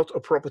simply not a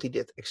property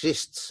that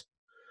exists.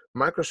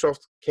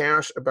 Microsoft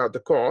cares about the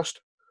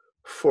cost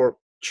for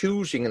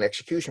choosing an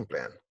execution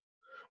plan.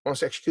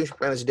 Once the execution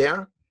plan is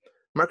there,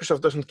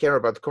 Microsoft doesn't care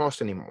about the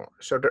cost anymore.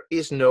 So there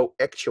is no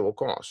actual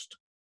cost.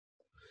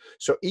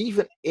 So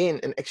even in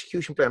an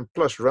execution plan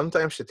plus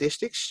runtime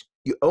statistics,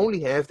 you only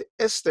have the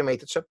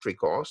estimated subtree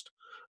cost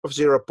of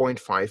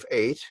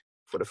 0.58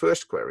 for the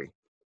first query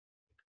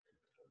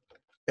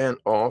and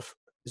of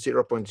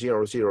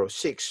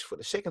 0.006 for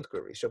the second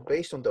query. So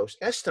based on those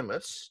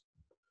estimates,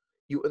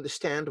 you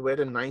understand where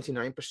the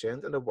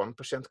 99% and the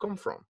 1% come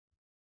from.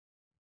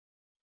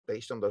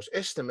 Based on those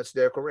estimates,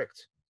 they're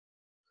correct.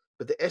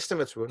 But the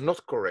estimates were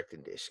not correct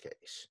in this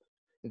case.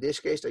 In this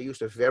case, they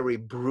used a very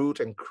brute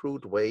and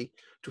crude way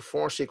to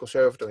force SQL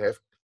Server to have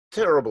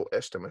terrible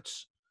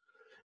estimates.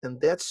 And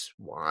that's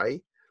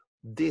why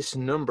this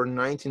number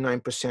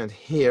 99%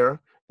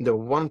 here, the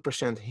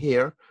 1%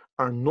 here,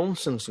 are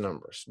nonsense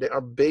numbers. They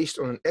are based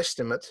on an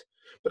estimate,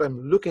 but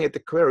I'm looking at the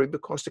query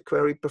because the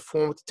query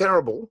performed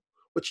terrible,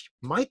 which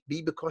might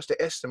be because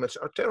the estimates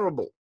are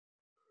terrible.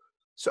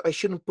 So I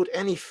shouldn't put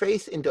any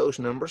faith in those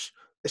numbers,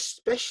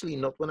 especially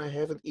not when I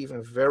haven't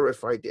even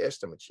verified the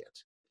estimates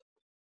yet.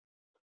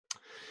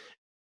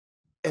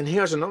 And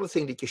here's another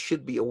thing that you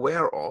should be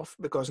aware of,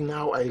 because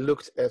now I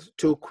looked at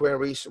 2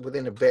 queries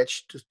within a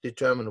batch to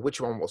determine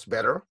which one was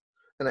better,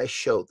 and I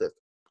showed that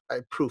I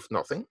proved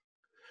nothing.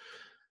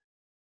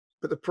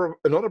 But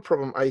another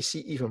problem I see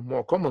even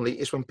more commonly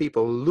is when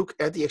people look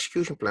at the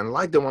execution plan,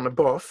 like the one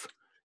above,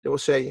 they will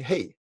say,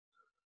 hey,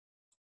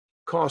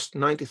 cost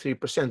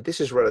 93%,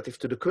 this is relative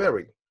to the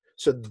query.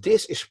 So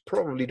this is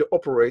probably the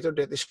operator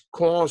that is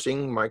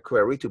causing my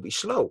query to be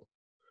slow.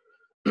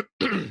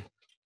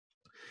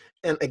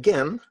 And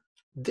again,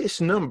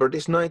 this number,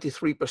 this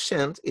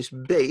 93%, is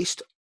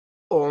based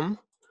on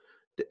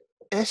the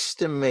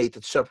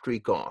estimated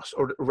subtree cost,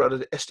 or rather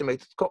the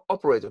estimated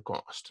operator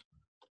cost.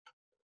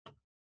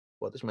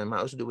 What is my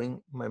mouse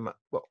doing? My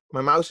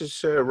mouse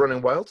is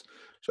running wild,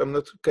 so I'm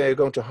not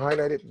going to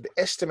highlight it. The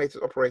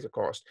estimated operator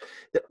cost.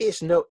 There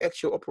is no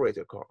actual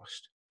operator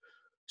cost.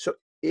 So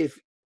if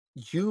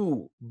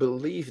you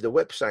believe the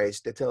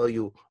websites that tell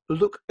you,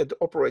 look at the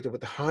operator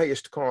with the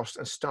highest cost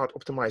and start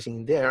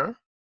optimizing there,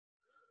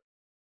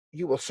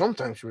 you will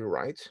sometimes be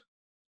right,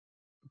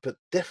 but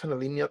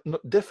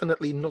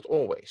definitely not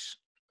always.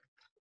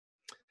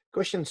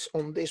 Questions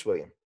on this,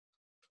 William?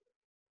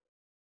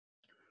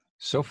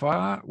 So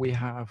far, we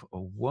have a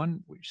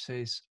one which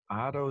says,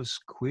 are those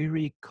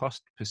query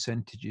cost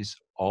percentages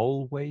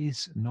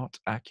always not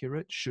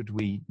accurate? Should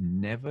we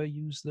never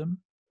use them?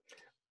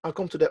 I'll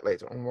come to that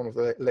later on one of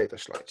the later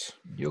slides.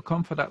 You'll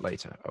come for that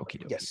later. Okay.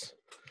 Yes.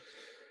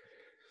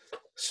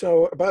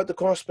 So about the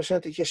cost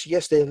percentages,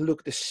 yes, they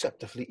look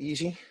deceptively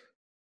easy,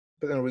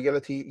 but in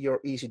reality, you're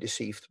easily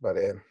deceived by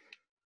them.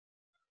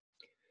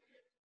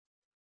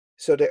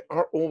 So they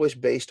are always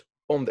based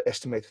on the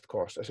estimated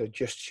cost, as I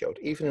just showed.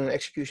 Even in an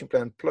execution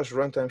plan plus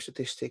runtime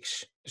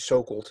statistics, the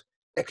so-called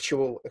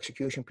actual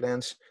execution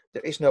plans,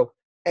 there is no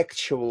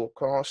actual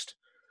cost.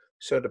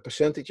 So the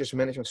percentages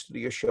Management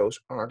Studio shows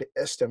are the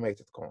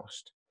estimated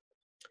cost.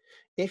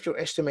 If your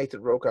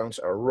estimated row counts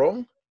are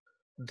wrong,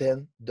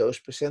 then those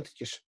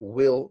percentages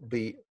will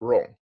be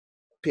wrong,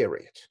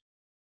 period.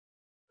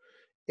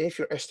 If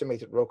your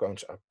estimated row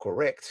counts are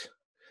correct,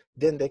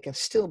 then they can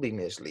still be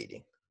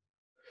misleading.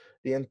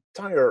 The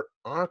entire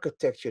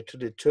architecture to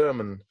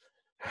determine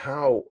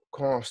how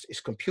cost is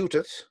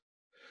computed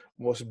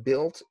was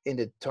built in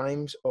the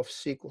times of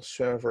SQL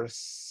Server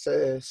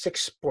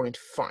 6.5.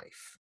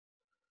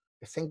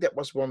 I think that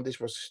was when this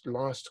was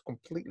last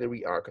completely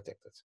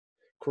re-architected.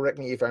 Correct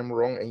me if I'm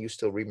wrong and you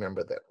still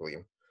remember that,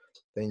 William.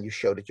 Then you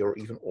show that you're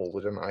even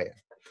older than I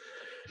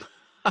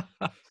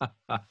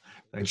am.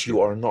 Which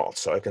you are not,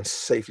 so I can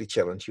safely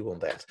challenge you on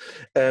that.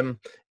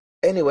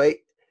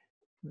 Anyway,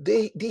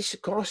 this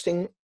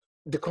costing,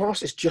 the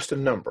cost is just a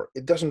number.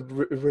 It doesn't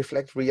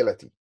reflect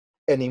reality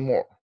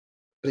anymore.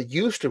 But it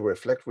used to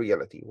reflect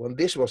reality. When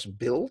this was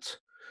built,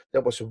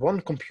 there was one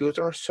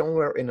computer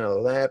somewhere in a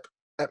lab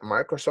at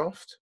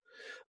Microsoft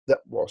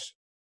that was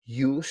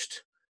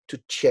used to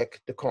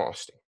check the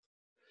costing.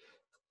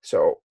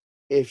 So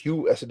if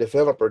you as a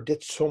developer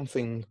did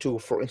something to,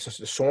 for instance,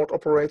 the sort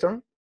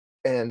operator,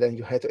 and then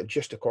you had to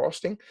adjust the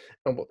costing,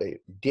 and what they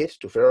did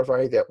to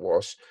verify that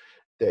was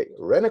they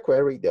ran a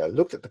query, they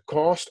looked at the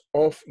cost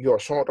of your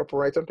sort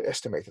operator, the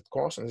estimated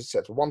cost, and it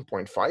said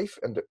 1.5,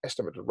 and the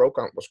estimated row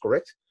count was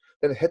correct,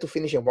 then it had to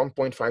finish in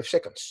 1.5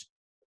 seconds.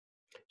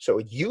 So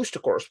it used to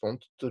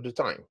correspond to the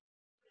time.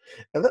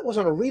 And that was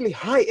on a really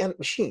high-end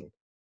machine.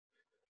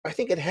 I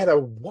think it had a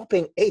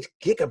whopping 8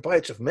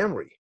 gigabytes of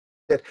memory,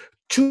 that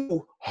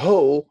 2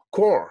 whole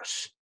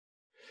cores.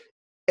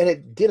 And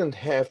it didn't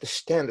have the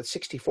standard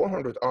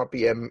 6400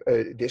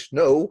 RPM disk.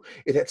 No,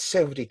 it had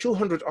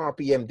 7200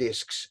 RPM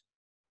disks.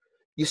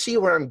 You see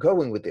where I'm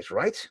going with this,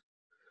 right?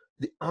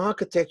 The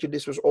architecture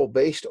this was all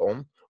based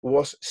on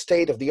was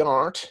state of the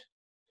art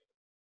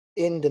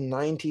in the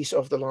 90s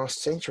of the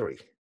last century.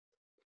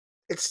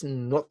 It's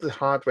not the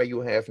hardware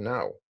you have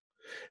now.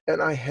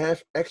 And I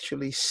have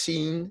actually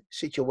seen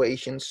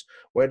situations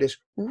where this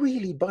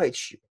really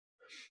bites you.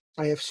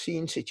 I have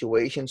seen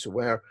situations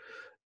where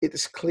it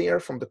is clear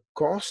from the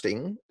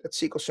costing that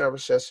SQL Server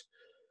says,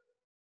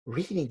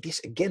 reading this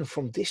again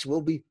from this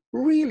will be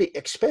really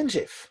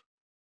expensive.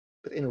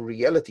 But in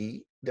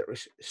reality, there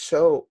is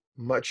so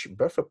much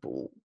buffer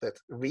pool that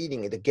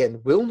reading it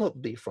again will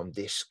not be from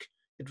disk.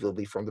 It will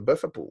be from the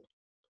buffer pool.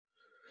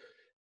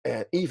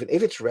 And even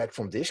if it's read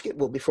from disk, it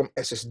will be from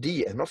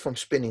SSD and not from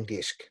spinning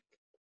disk.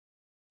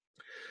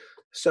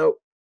 So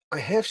I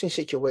have seen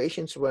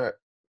situations where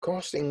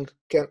costing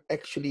can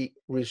actually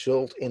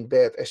result in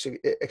bad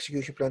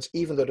execution plans,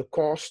 even though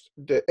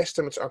the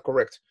estimates are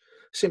correct,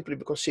 simply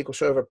because SQL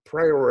Server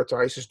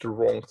prioritizes the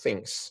wrong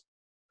things.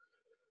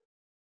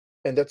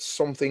 And that's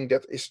something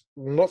that is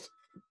not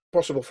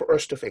possible for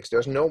us to fix.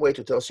 There's no way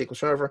to tell SQL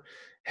Server,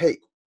 hey,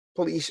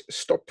 please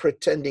stop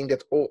pretending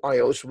that all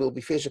IOs will be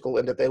physical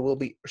and that they will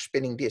be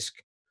spinning disk.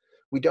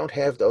 We don't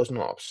have those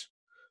knobs.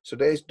 So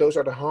those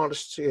are the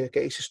hardest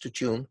cases to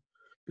tune,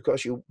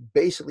 because you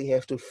basically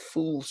have to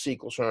fool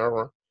SQL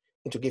Server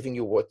into giving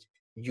you what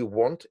you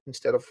want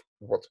instead of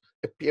what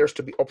appears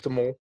to be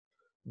optimal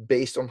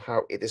based on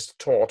how it is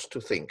taught to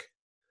think.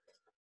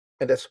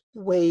 And that's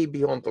way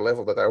beyond the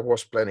level that I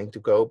was planning to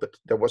go, but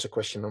there was a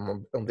question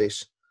on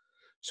this.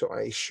 So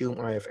I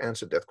assume I have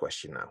answered that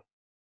question now.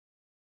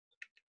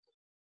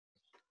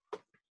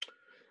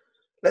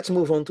 Let's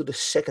move on to the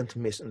second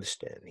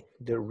misunderstanding,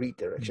 the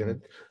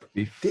redirection.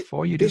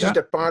 Before you do this that, is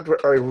the part where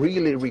I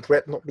really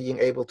regret not being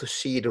able to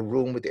see the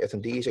room with the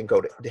attendees and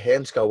the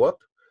hands go up.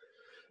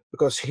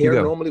 Because here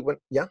Hugo, normally when,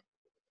 yeah?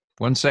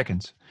 1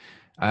 second.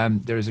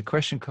 There is a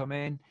question come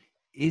in.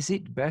 Is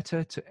it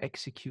better to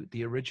execute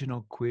the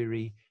original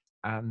query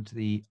and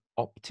the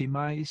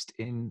optimized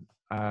in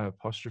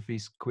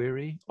apostrophes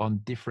query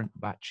on different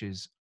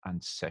batches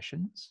and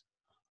sessions?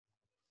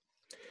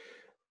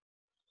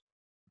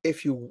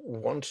 If you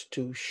want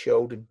to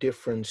show the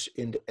difference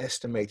in the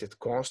estimated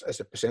cost as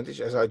a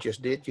percentage, as I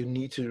just did, you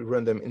need to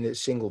run them in a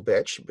single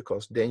batch,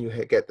 because then you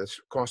get the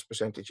cost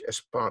percentage as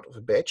part of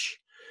a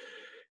batch.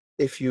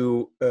 If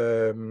you,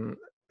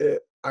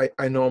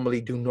 I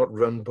normally do not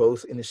run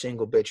both in a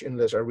single batch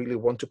unless I really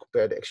want to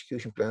compare the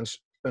execution plans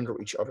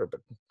under each other. But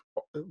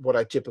what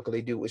I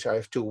typically do is I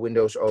have 2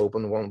 windows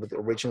open, one with the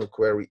original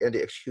query and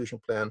the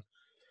execution plan,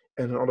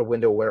 and another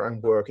window where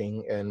I'm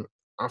working. And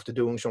after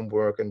doing some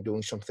work and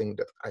doing something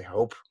that I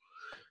hope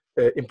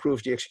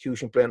improves the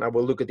execution plan, I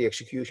will look at the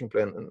execution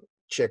plan and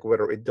check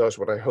whether it does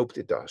what I hoped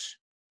it does.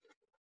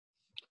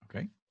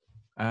 Okay.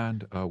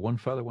 And one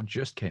further one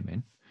just came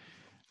in.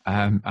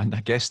 And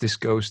I guess this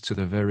goes to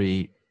the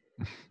very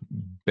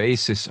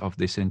basis of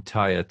this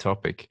entire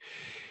topic.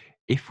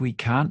 If we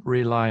can't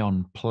rely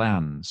on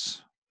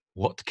plans,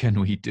 what can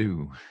we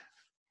do?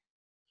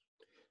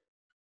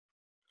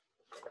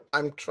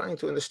 I'm trying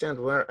to understand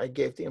where I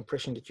gave the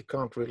impression that you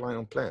can't rely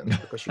on plans,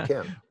 because you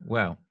can.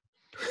 Well,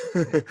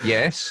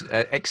 yes,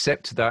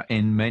 except that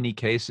in many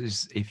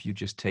cases, if you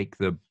just take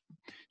the,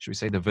 should we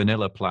say, the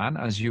vanilla plan,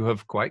 as you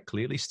have quite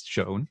clearly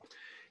shown,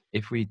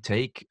 if we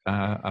take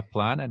a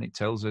plan and it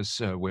tells us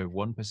we're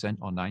 1%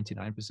 or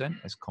 99%,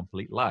 it's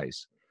complete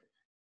lies.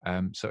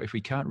 So if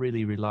we can't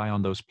really rely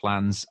on those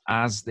plans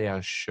as they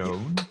are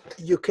shown,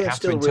 You we can have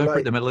to still interpret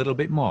rely. them a little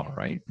bit more,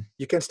 right?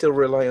 You can still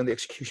rely on the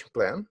execution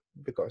plan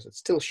because it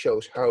still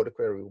shows how the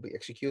query will be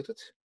executed,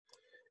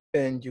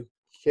 and you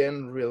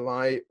can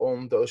rely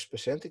on those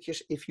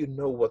percentages if you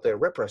know what they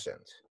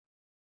represent.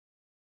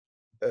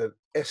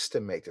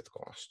 Estimated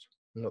cost,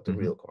 not the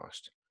real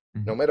cost.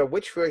 No matter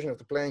which version of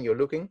the plan you're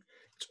looking,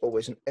 it's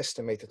always an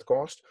estimated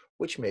cost,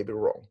 which may be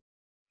wrong.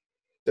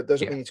 That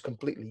doesn't mean it's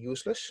completely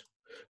useless,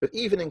 but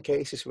even in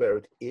cases where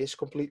it is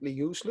completely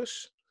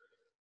useless,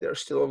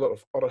 there's still a lot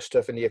of other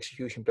stuff in the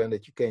execution plan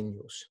that you can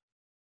use.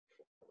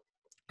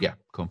 Yeah,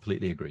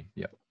 completely agree.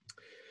 Yeah.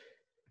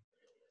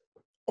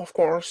 Of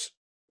course,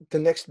 the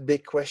next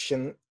big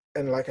question,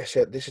 and like I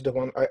said, this is the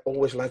one I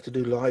always like to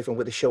do live and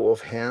with a show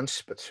of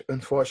hands, but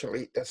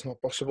unfortunately that's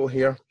not possible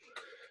here.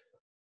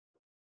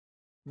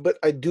 But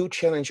I do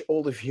challenge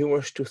all the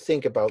viewers to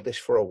think about this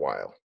for a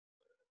while.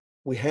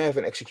 We have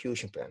an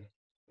execution plan.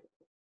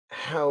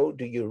 How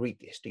do you read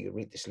this? Do you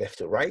read this left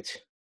to right?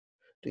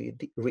 Do you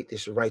read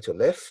this right to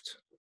left?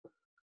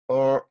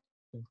 Or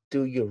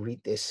do you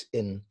read this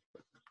in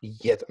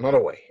yet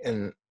another way?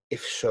 And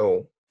if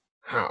so,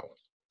 how?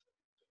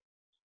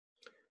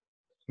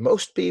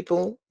 Most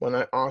people, when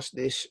I ask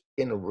this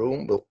in a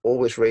room, will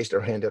always raise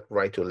their hand at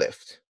right to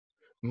left.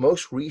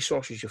 Most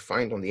resources you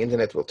find on the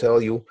internet will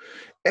tell you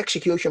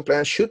execution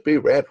plans should be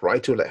read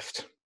right to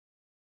left.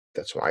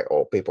 That's why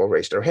all people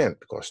raise their hand,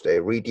 because they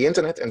read the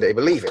internet and they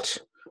believe it.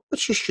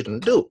 Which you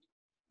shouldn't do.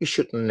 You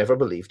should never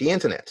believe the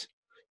internet.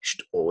 You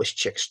should always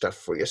check stuff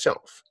for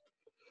yourself.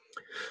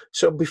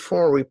 So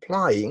before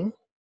replying,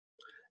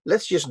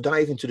 let's just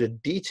dive into the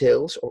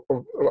details,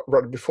 or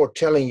rather before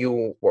telling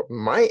you what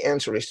my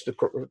answer is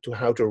to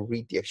how to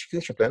read the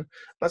execution plan,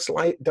 let's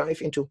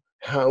dive into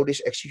how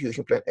this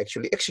execution plan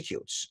actually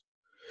executes.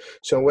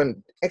 So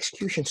when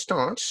execution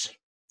starts,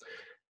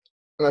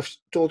 and I've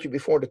told you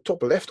before, the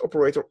top left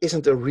operator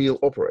isn't a real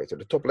operator.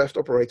 The top left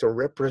operator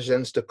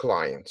represents the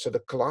client. So the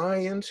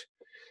client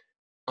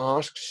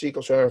asks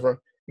SQL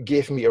Server,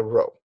 give me a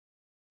row,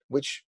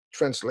 which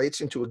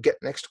translates into a get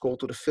next call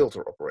to the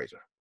filter operator.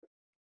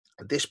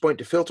 At this point,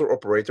 the filter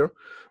operator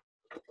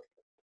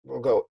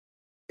will go,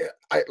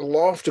 I'd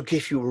love to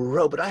give you a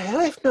row, but I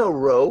have no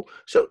row.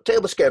 So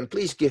table scan,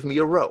 please give me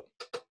a row.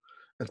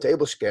 And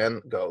table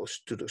scan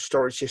goes to the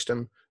storage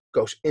system,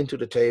 goes into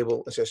the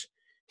table and says,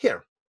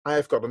 here,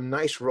 I've got a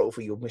nice row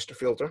for you, Mr.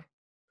 Filter.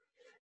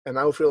 And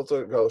now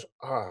filter goes,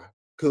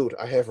 good,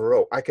 I have a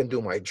row. I can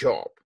do my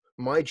job.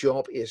 My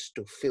job is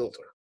to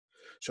filter.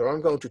 So I'm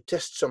going to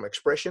test some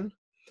expression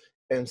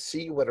and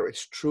see whether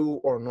it's true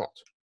or not.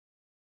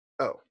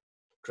 Oh,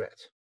 dread.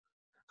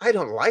 I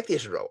don't like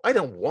this row. I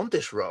don't want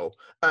this row.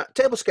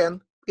 Table scan,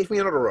 give me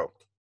another row.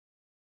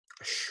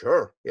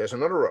 Sure, here's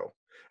another row.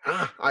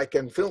 I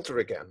can filter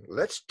again.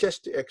 Let's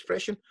test the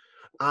expression.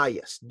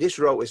 Yes, this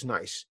row is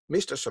nice.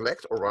 Mr.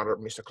 Select, or rather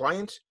Mr.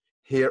 Client,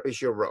 here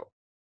is your row.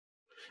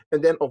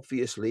 And then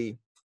obviously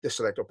the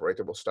select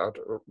operator will start,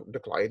 or the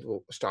client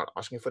will start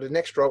asking for the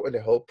next row, and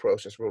the whole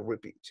process will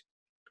repeat.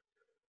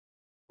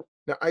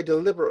 Now, I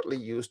deliberately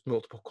used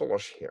multiple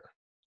colors here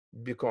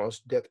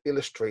because that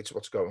illustrates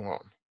what's going on.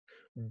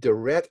 The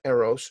red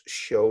arrows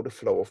show the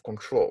flow of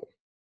control.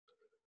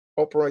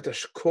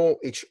 Operators call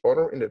each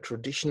other in the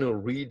traditional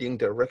reading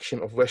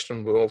direction of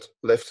Western world,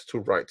 left to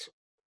right.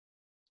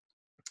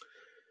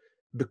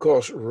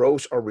 Because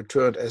rows are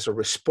returned as a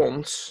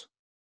response,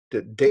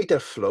 the data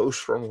flows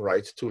from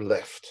right to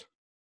left.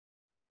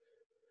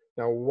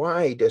 Now,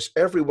 why does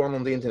everyone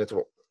on the internet,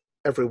 well,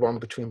 everyone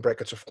between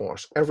brackets, of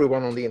course,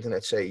 everyone on the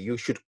internet say you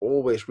should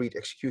always read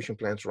execution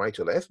plans right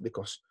to left?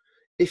 Because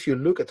if you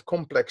look at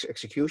complex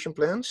execution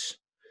plans,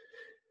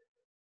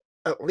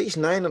 at least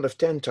 9 out of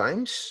 10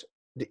 times,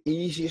 the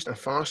easiest and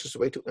fastest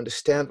way to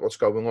understand what's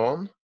going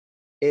on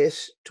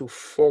is to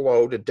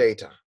follow the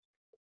data.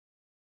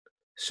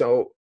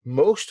 So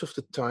most of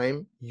the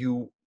time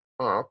you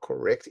are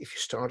correct if you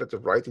start at the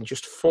right and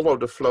just follow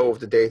the flow of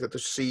the data to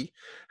see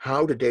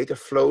how the data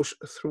flows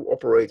through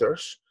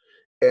operators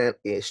and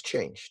is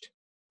changed.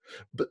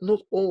 But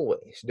not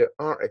always. There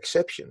are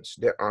exceptions.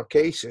 There are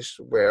cases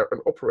where an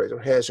operator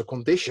has a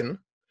condition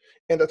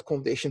and that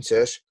condition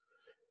says,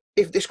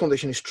 if this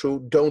condition is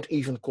true, don't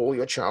even call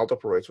your child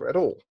operator at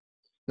all.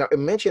 Now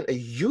imagine a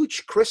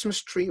huge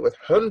Christmas tree with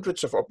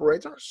hundreds of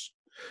operators,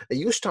 and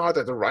you start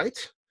at the right,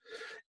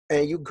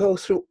 and you go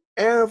through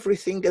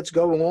everything that's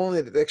going on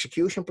in the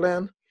execution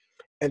plan,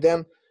 and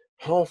then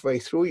halfway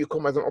through you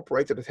come at an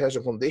operator that has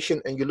a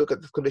condition, and you look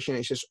at the condition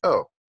and it says,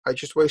 oh, I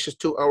just wasted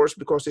 2 hours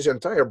because this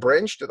entire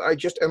branch that I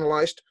just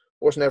analyzed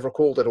was never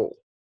called at all.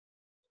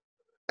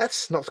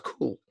 That's not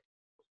cool.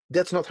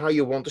 That's not how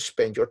you want to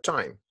spend your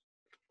time.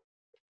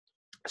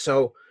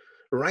 So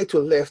right to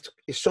left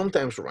is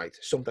sometimes right,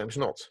 sometimes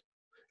not.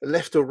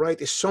 Left to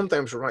right is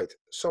sometimes right,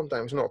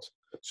 sometimes not.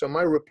 So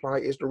my reply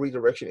is the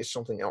redirection is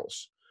something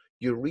else.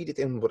 You read it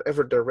in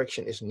whatever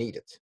direction is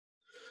needed.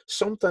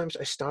 Sometimes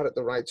I start at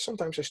the right,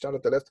 sometimes I start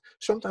at the left,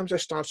 sometimes I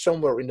start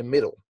somewhere in the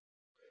middle.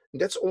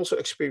 And that's also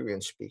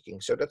experience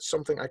speaking. So that's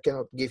something I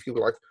cannot give you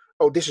like,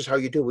 oh, this is how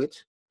you do it.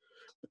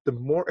 The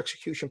more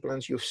execution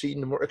plans you've seen,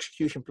 the more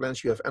execution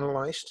plans you have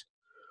analyzed,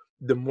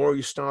 the more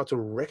you start to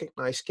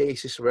recognize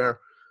cases where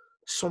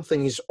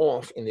something is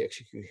off in the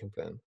execution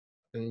plan.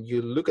 And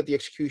you look at the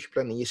execution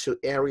plan and you see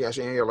areas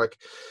and you're like,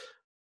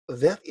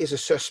 that is a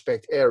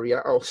suspect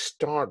area, I'll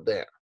start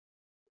there.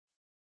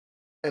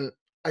 And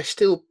I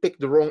still pick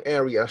the wrong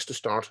areas to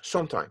start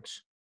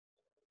sometimes.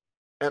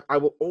 And I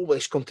will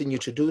always continue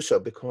to do so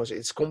because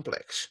it's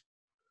complex.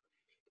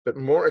 But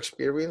more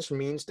experience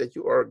means that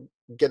you are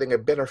getting a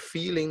better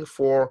feeling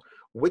for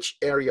which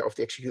area of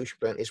the execution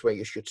plan is where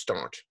you should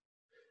start.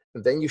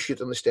 And then you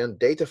should understand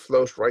data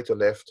flows right to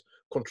left,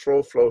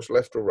 control flows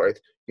left to right.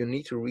 You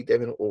need to read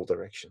them in all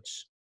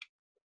directions.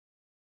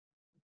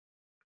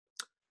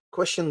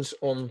 Questions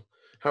on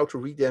how to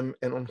read them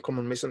and on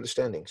common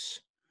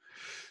misunderstandings?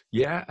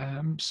 Yeah,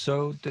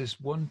 so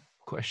there's one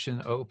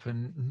question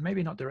open,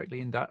 maybe not directly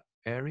in that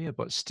area,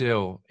 but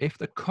still, if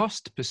the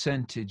cost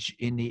percentage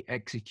in the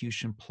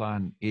execution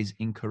plan is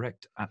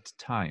incorrect at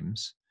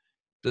times,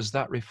 does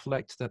that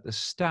reflect that the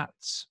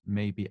stats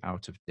may be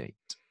out of date?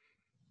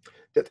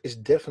 That is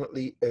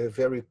definitely a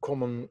very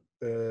common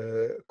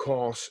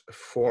cause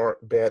for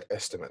bad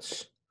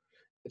estimates.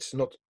 It's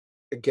not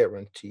a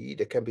guarantee.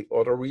 There can be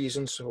other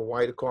reasons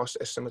why the cost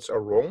estimates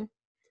are wrong.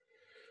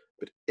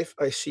 But if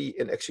I see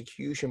an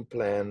execution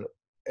plan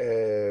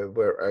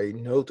where I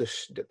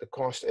notice that the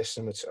cost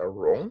estimates are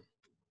wrong,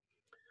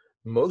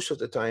 most of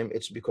the time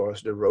it's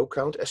because the row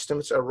count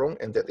estimates are wrong,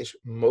 and that is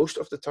most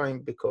of the time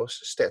because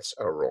stats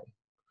are wrong.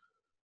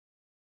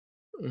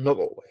 Not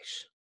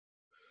always.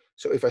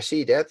 So if I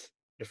see that,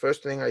 the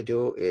first thing I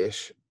do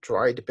is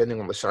try, depending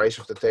on the size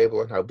of the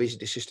table and how busy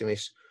the system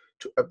is,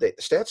 to update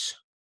the stats,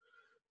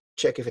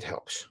 check if it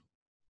helps.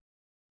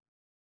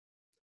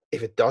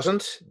 If it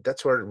doesn't,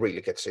 that's where it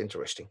really gets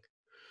interesting.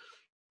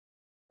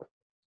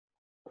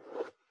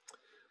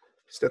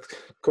 Is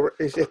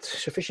that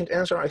sufficient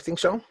answer? I think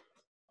so.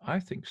 I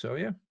think so,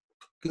 yeah.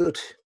 Good.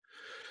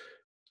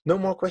 No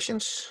more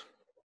questions?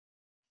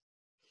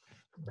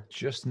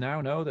 Just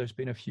now, no, there's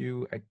been a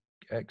few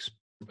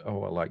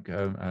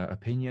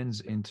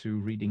opinions into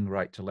reading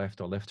right to left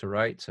or left to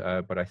right,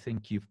 but I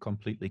think you've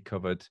completely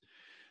covered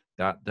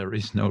that there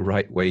is no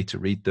right way to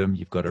read them.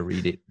 You've got to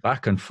read it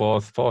back and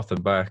forth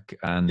and back,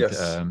 and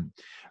Yes.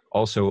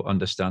 also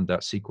understand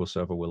that SQL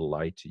Server will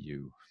lie to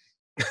you.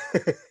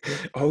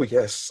 Oh,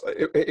 yes.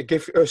 It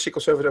gives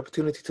SQL Server the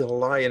opportunity to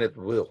lie, and it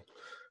will,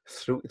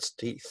 through its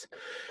teeth,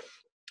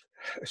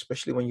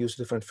 especially when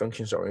different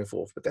functions are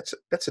involved. But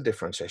that's a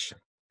different session.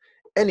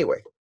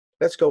 Anyway,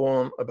 let's go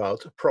on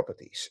about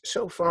properties.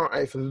 So far,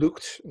 I've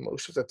looked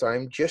most of the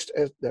time just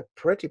at the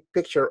pretty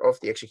picture of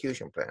the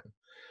execution plan.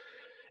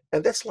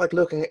 And that's like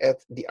looking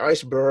at the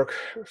iceberg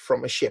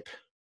from a ship.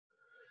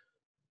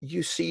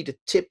 You see the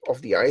tip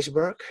of the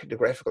iceberg, the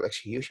graphical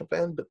execution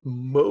plan, but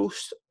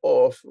most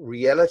of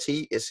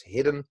reality is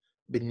hidden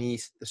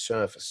beneath the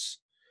surface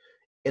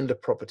in the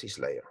properties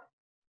layer.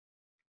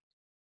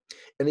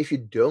 And if you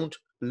don't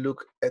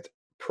look at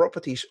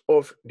properties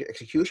of the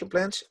execution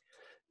plans,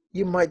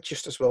 you might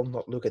just as well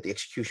not look at the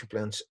execution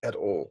plans at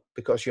all,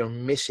 because you're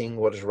missing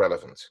what is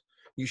relevant.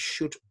 You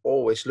should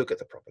always look at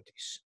the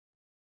properties.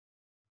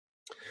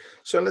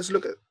 So let's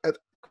look at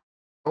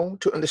how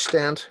to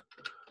understand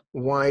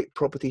why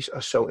properties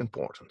are so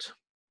important.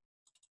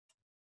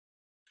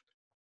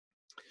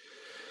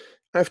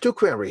 I have two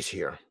queries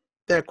here.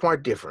 They're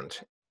quite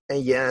different.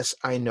 And yes,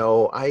 I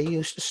know I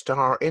used a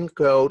star in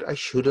code. I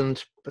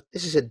shouldn't, but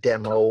this is a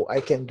demo. I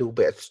can do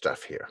bad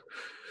stuff here.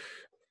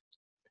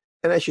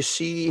 And as you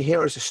see,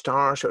 here is a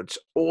star, so it's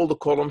all the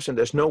columns, and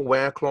there's no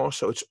where clause,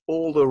 so it's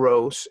all the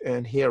rows.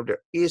 And here there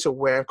is a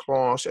where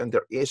clause, and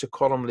there is a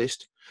column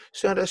list.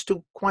 So there's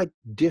two quite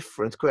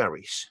different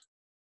queries.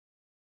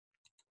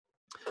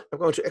 I'm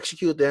going to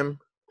execute them,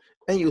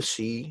 and you'll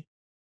see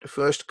the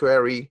first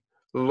query,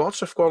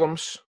 lots of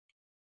columns,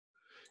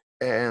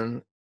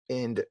 and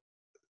in the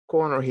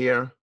corner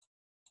here,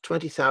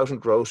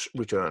 20,000 rows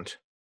returned.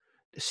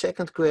 The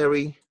second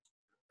query,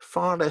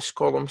 far less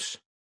columns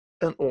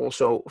and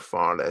also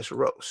far less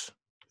rows.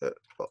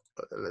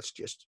 Let's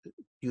just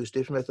use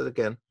this method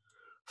again.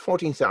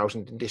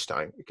 14,000 in this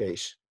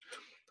case.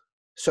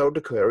 So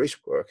the queries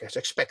work as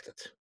expected.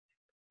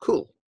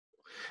 Cool.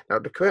 Now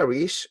the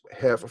queries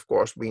have, of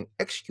course, been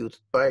executed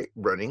by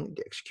running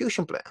the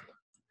execution plan.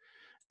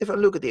 If I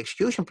look at the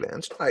execution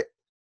plans, I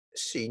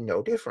see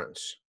no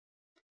difference.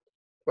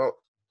 Well,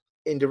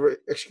 in the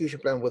execution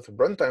plan with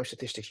runtime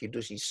statistics, you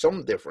do see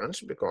some difference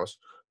because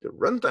the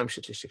runtime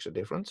statistics are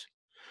different.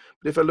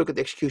 But if I look at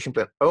the execution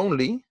plan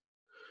only,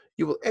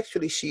 you will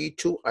actually see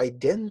two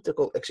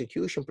identical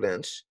execution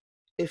plans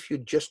if you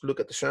just look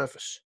at the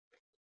surface.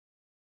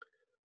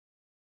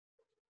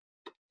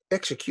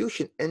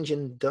 Execution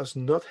engine does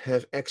not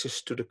have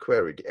access to the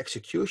query. The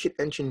execution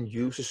engine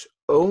uses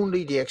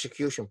only the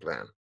execution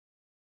plan.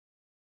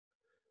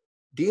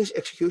 These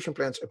execution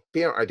plans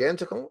appear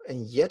identical,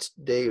 and yet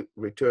they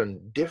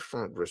return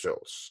different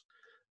results.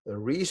 The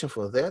reason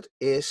for that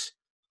is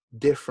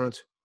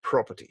different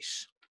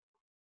properties.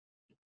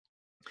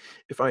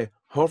 If I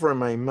hover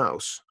my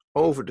mouse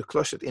over the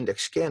clustered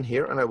index scan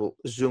here, and I will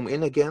zoom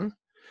in again,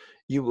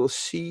 you will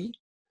see,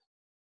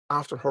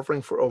 after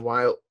hovering for a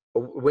while, a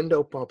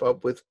window pop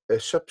up with a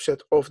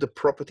subset of the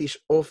properties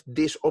of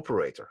this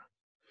operator.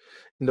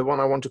 And the one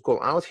I want to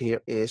call out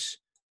here is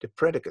the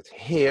predicate.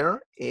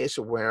 Here is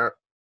where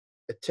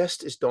a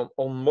test is done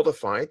on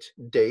modified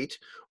date,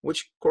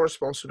 which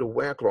corresponds to the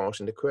where clause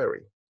in the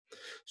query.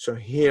 So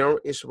here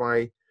is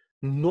why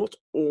not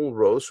all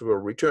rows were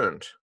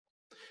returned.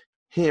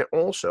 Here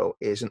also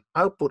is an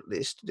output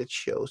list that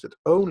shows that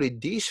only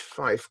these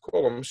 5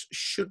 columns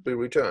should be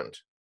returned.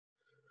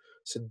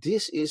 So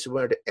this is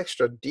where the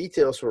extra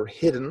details were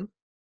hidden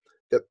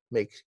that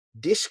make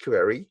this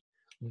query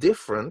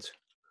different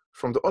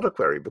from the other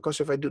query. Because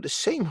if I do the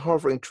same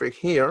hovering trick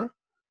here,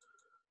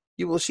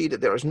 you will see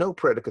that there is no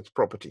predicate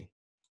property.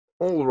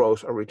 All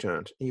rows are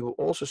returned. And you will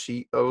also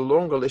see a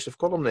longer list of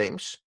column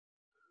names,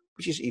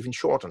 which is even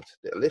shortened.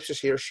 The ellipsis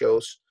here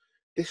shows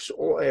this is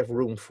all I have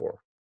room for.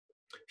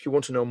 If you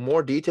want to know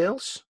more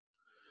details,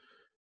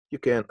 you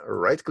can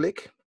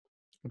right-click,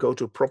 go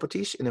to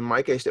Properties, and in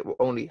my case that will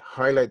only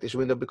highlight this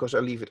window because I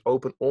leave it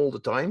open all the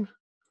time.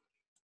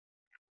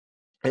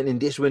 And in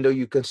this window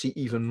you can see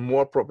even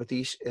more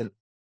properties, and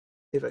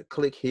if I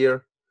click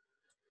here,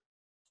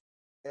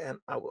 and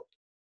I will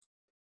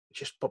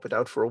just pop it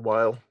out for a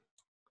while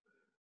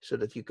so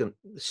that you can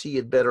see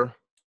it better.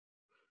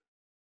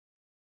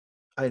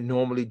 I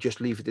normally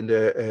just leave it in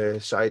the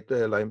side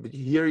line, but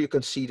here you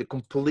can see the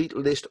complete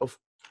list of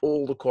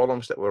all the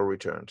columns that were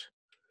returned.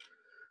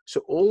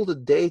 So all the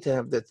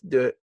data that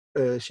the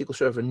SQL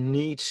Server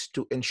needs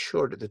to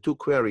ensure that the two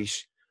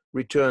queries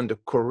return the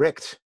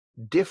correct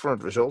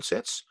different result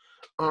sets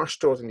are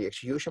stored in the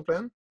execution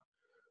plan,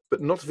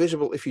 but not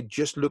visible if you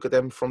just look at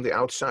them from the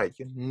outside.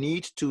 You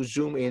need to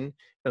zoom in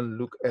and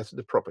look at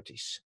the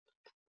properties.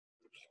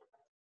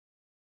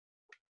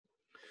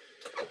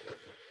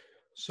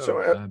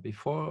 So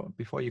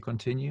before you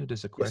continue,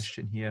 there's a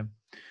question here.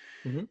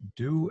 Mm-hmm.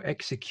 Do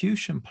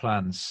execution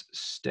plans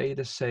stay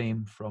the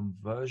same from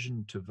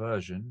version to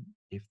version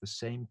if the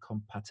same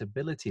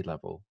compatibility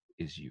level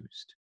is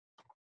used?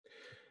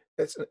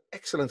 That's an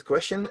excellent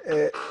question.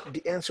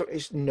 The answer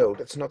is no,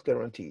 that's not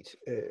guaranteed.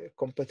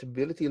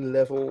 Compatibility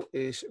level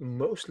is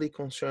mostly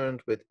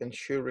concerned with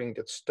ensuring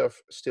that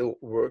stuff still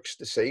works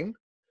the same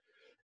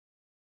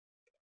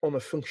on a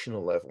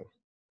functional level.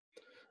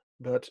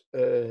 But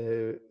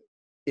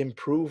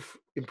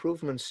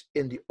improvements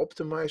in the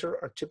optimizer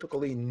are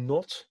typically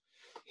not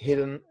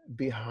hidden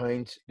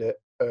behind the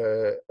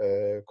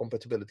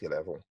compatibility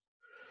level.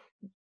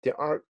 There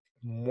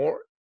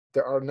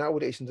are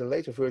nowadays in the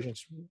later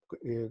versions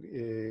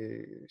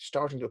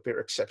starting to appear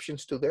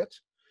exceptions to that.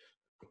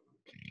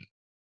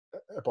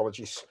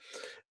 Apologies.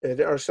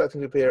 There are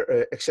starting to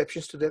appear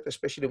exceptions to that,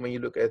 especially when you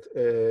look at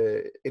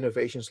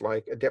innovations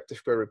like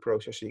adaptive query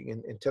processing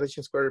and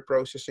intelligent query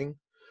processing.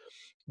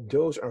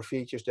 Those are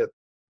features that,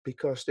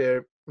 because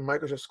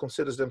Microsoft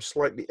considers them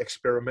slightly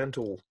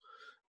experimental,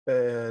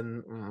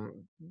 and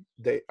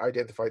they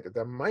identified that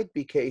there might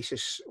be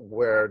cases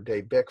where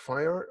they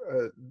backfire,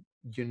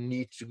 you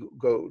need to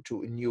go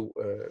to a new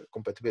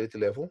compatibility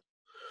level.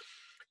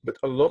 But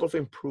a lot of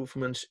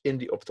improvements in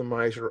the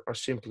optimizer are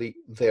simply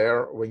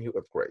there when you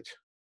upgrade.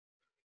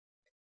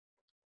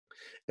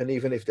 And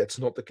even if that's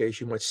not the case,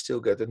 you might still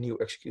get a new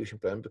execution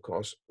plan,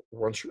 because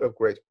once you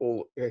upgrade,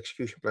 all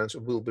execution plans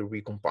will be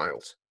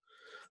recompiled.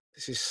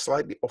 This is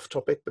slightly off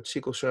topic, but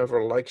SQL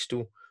Server likes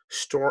to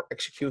store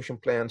execution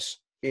plans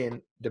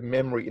in the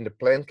memory in the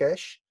plan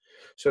cache,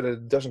 so that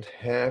it doesn't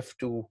have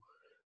to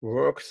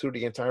work through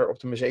the entire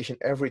optimization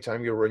every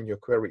time you run your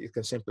query. It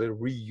can simply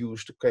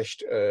reuse the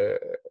cached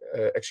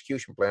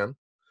execution plan.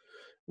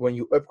 When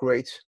you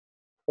upgrade,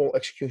 all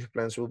execution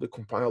plans will be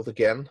compiled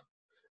again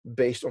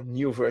based on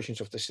new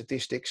versions of the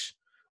statistics,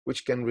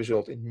 which can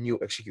result in new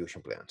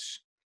execution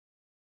plans.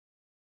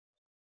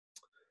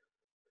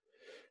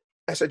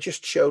 As I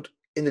just showed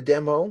in the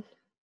demo,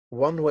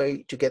 one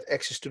way to get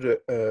access to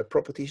the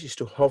properties is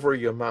to hover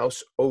your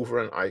mouse over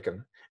an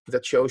icon.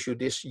 That shows you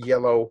this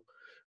yellow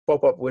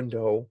pop-up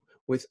window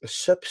with a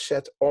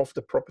subset of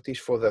the properties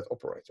for that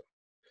operator.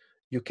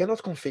 You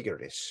cannot configure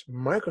this.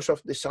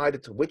 Microsoft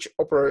decided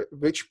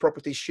which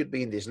properties should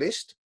be in this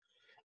list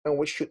and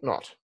which should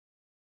not.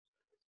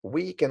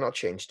 We cannot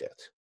change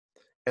that.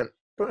 And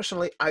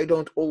personally, I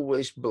don't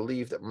always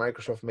believe that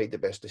Microsoft made the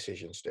best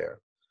decisions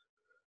there.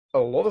 A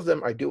lot of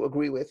them I do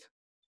agree with.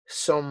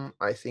 Some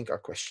I think are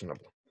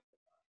questionable.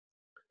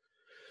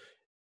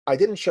 I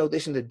didn't show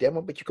this in the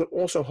demo, but you could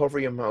also hover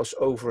your mouse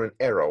over an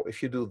arrow.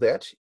 If you do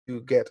that,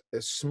 you get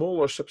a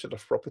smaller subset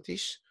of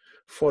properties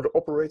for the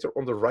operator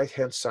on the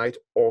right-hand side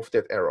of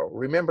that arrow.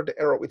 Remember, the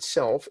arrow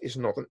itself is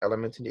not an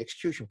element in the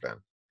execution plan.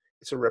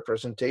 It's a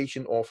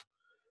representation of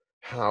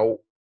how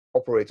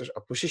operators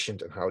are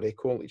positioned and how they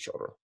call each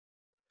other.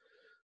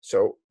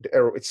 So the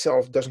arrow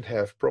itself doesn't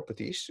have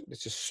properties.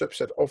 It's a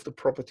subset of the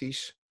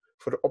properties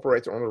for the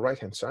operator on the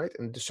right-hand side.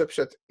 And the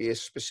subset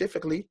is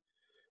specifically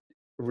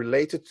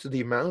related to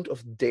the amount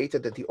of data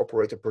that the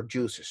operator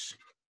produces.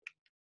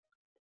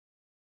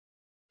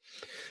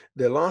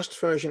 The last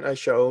version I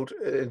showed,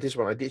 this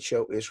one I did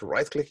show, is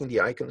right-clicking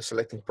the icon and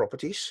selecting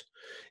properties.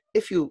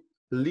 If you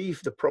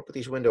leave the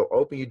properties window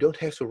open, you don't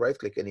have to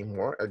right-click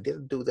anymore. I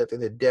didn't do that in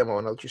the demo,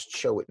 and I'll just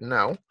show it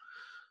now.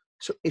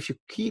 So if you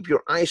keep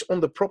your eyes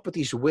on the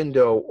properties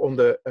window on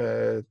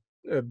the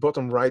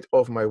bottom right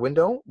of my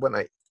window, when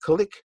I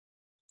click,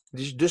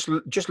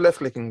 just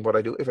left-clicking what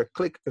I do, if I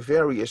click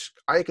various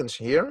icons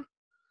here,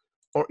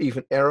 or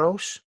even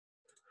arrows,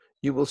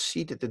 you will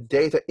see that the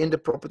data in the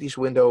properties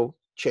window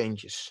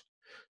changes.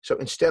 So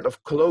instead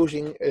of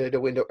closing the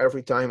window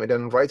every time and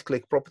then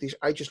right-click properties,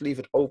 I just leave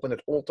it open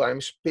at all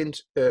times,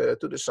 pinned to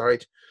the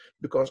side,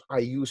 because I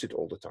use it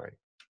all the time.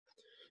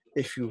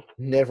 If you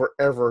never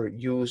ever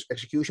use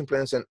execution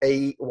plans, then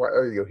A, why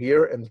are you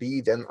here? And B,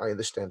 then I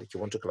understand that you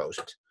want to close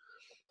it.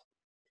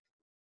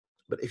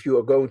 But if you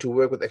are going to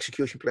work with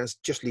execution plans,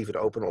 just leave it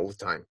open all the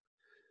time.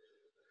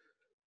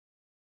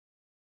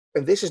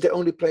 And this is the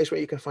only place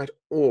where you can find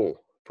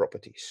all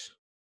properties.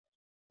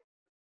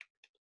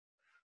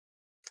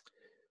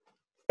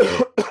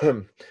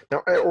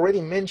 Now, I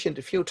already mentioned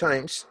a few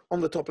times,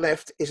 on the top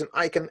left is an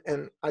icon,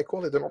 and I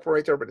call it an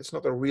operator, but it's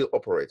not a real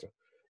operator.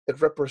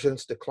 It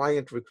represents the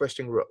client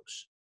requesting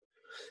rows.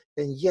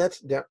 And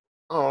yet there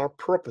are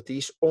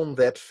properties on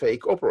that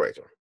fake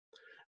operator.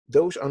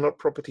 Those are not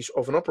properties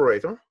of an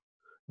operator.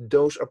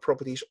 Those are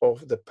properties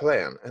of the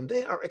plan, and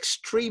they are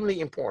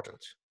extremely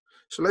important.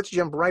 So let's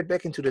jump right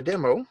back into the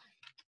demo,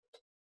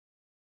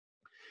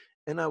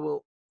 and I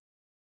will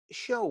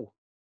show,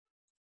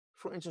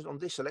 for instance, on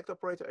this select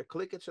operator, I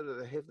click it so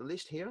that I have the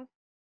list here.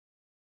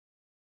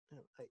 And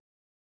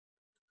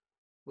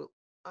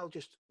I'll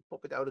just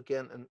pop it out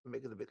again and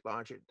make it a bit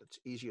larger. That's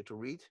easier to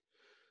read.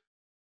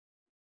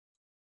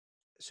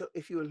 So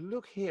if you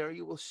look here,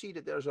 you will see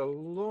that there's a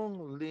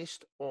long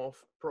list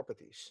of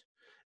properties,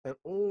 and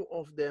all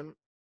of them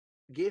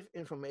give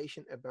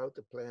information about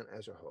the plan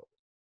as a whole.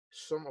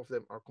 Some of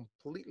them are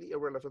completely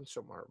irrelevant,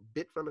 some are a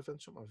bit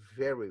relevant, some are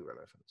very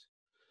relevant.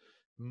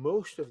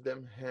 Most of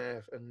them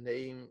have a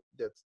name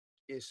that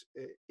is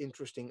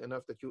interesting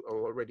enough that you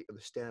already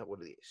understand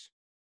what it is.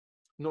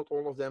 Not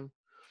all of them,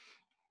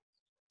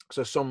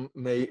 so some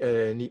may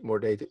need more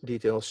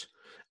details.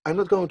 I'm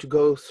not going to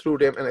go through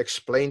them and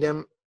explain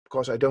them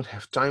because I don't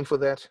have time for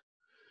that,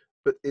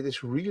 but it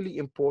is really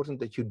important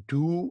that you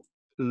do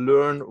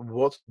learn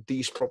what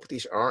these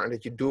properties are and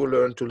that you do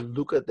learn to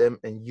look at them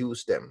and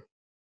use them.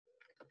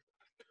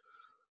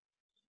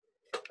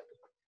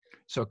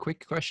 So a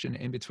quick question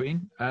in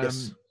between.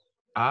 Yes.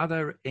 Are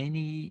there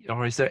any,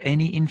 or is there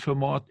any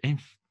important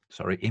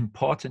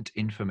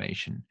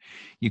information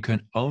you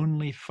can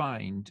only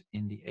find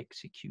in the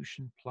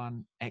execution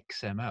plan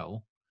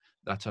XML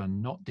that are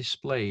not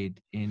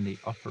displayed in the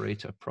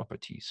operator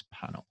properties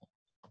panel?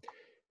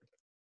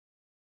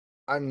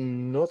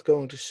 I'm not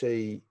going to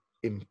say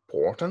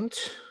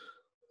important,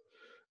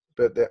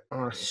 but there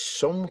are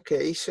some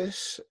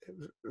cases,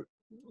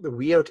 the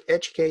weird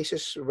edge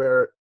cases,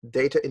 where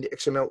data in the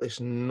XML is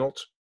not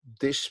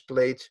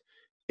displayed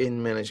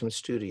in Management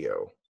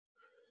Studio.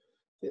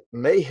 It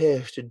may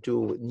have to do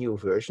with new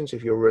versions.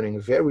 If you're running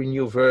a very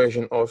new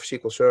version of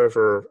SQL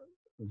Server,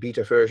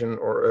 beta version,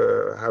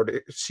 or how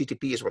the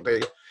CTP is what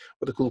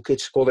the cool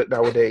kids call it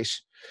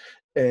nowadays,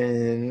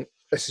 and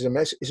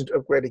SSMS isn't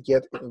upgraded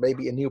yet, it may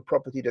be a new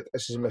property that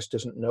SSMS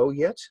doesn't know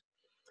yet.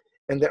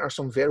 And there are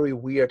some very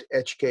weird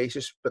edge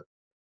cases, but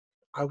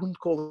I wouldn't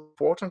call them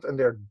important, and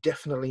they're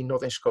definitely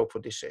not in scope for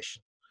this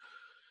session.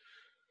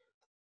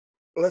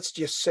 Let's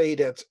just say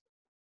that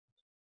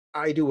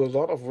I do a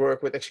lot of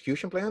work with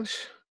execution plans,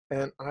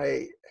 and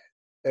I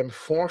am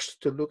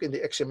forced to look in the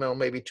XML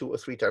maybe 2 or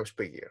 3 times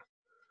per year.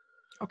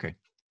 Okay,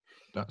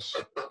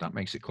 that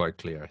makes it quite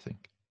clear, I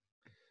think.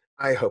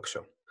 I hope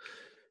so.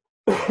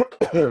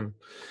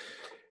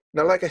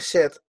 Now, like I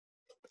said,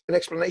 an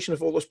explanation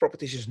of all those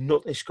properties is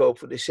not in scope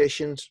for these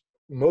sessions.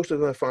 Most of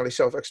them are fairly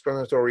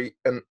self-explanatory,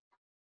 and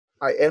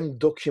I am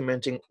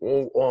documenting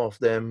all of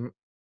them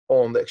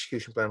on the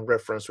execution plan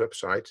reference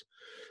website,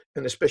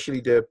 and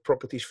especially the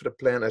properties for the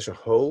plan as a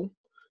whole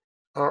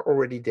are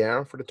already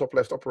there for the top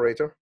left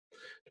operator.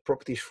 The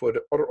properties for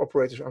the other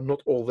operators are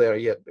not all there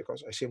yet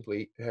because I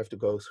simply have to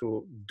go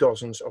through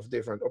dozens of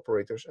different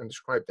operators and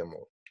describe them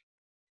all.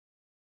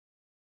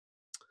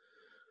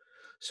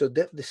 So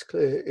that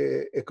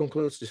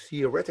concludes the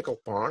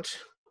theoretical part.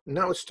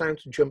 Now it's time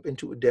to jump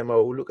into a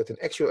demo, look at an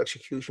actual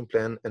execution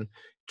plan, and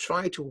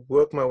try to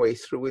work my way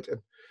through it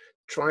and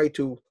try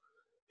to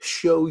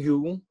show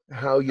you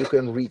how you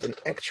can read an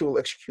actual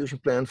execution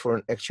plan for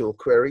an actual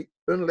query,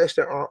 unless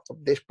there are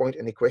at this point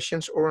any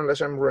questions or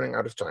unless I'm running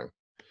out of time.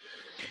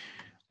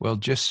 Well,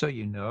 just so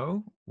you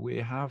know, we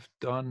have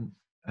done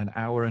 1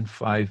 hour and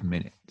 5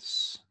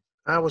 minutes.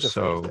 I was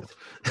afraid of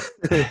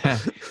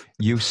that.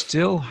 You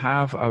still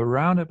have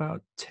around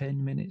about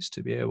 10 minutes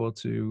to be able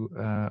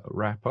to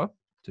wrap up.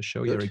 to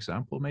show your Good.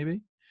 example,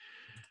 maybe.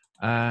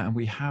 And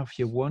we have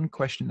here one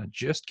question that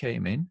just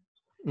came in.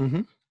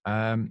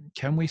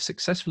 Can we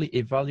successfully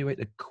evaluate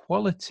the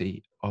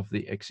quality of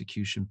the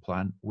execution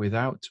plan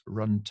without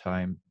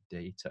runtime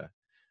data?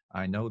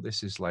 I know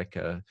this is like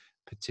a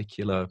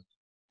particular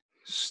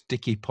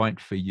sticky point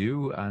for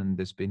you, and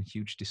there's been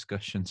huge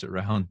discussions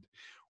around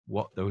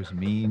what those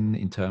mean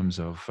in terms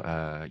of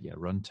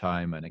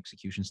runtime and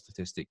execution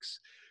statistics,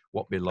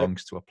 what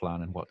belongs to a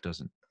plan and what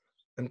doesn't.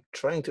 I'm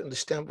trying to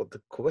understand what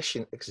the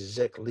question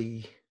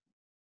exactly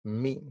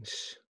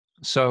means.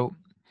 So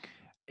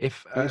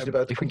if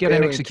we get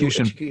an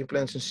execution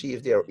plans and see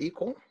if they are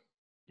equal.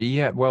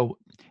 Yeah, well,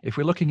 if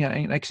we're looking at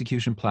an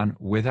execution plan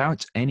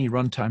without any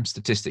runtime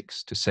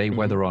statistics to say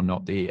whether or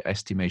not the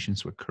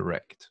estimations were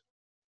correct,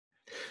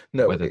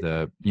 no, whether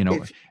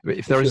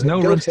if there you is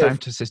no don't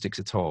runtime statistics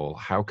at all,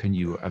 how can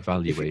you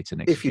evaluate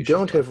an execution if you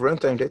don't plan? have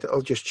runtime data,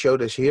 I'll just show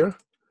this here.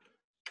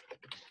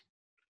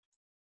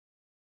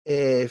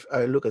 If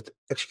I look at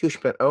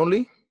execution plan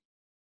only,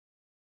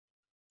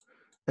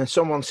 and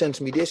someone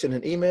sends me this in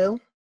an email,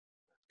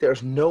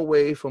 there's no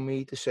way for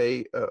me to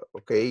say,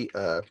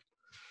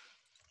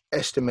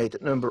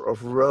 estimated number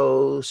of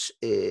rows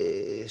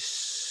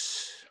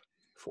is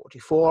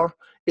 44.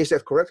 Is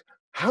that correct?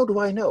 How do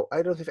I know?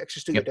 I don't have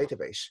access to your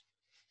database.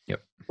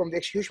 Yep. From the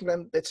execution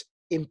plan, that's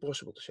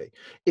impossible to say.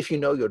 If you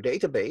know your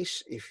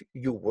database, if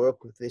you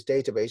work with this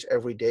database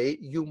every day,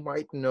 you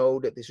might know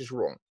that this is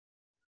wrong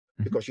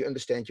because you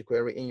understand your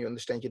query and you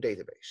understand your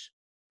database.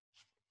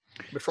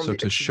 But from the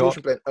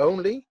execution plan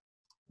only,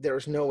 there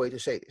is no way to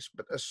say this.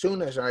 But as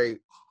soon as I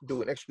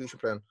do an execution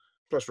plan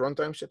plus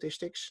runtime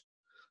statistics,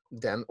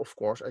 then of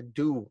course I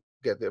do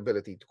get the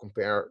ability to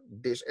compare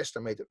this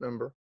estimated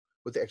number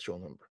with the actual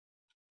number.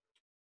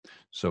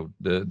 So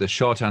the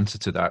short answer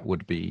to that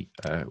would be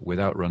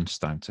without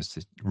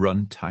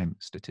runtime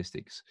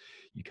statistics,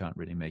 you can't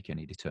really make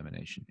any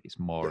determination. It's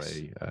more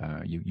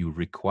you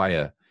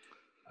require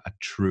a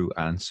true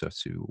answer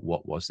to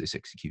what was this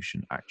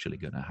execution actually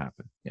going to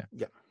happen.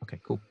 Yeah. Okay,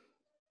 cool.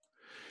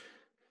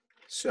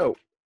 So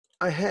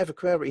I have a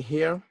query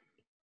here,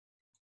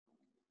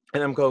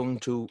 and I'm going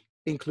to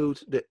include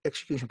the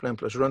execution plan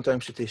plus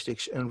runtime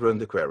statistics and run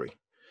the query.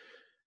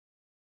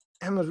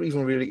 I'm not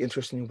even really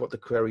interested in what the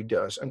query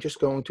does. I'm just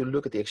going to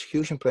look at the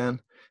execution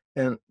plan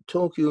and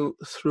talk you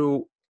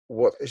through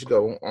what is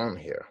going on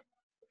here.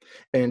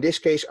 And in this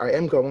case, I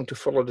am going to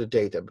follow the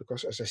data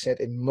because, as I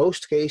said, in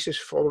most cases,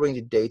 following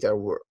the data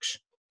works.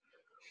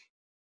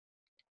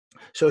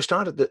 So I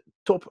start at the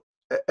top,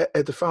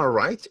 at the far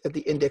right, at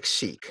the index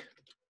seek.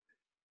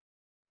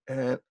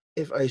 And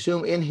if I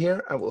zoom in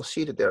here, I will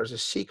see that there's a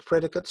seek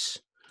predicates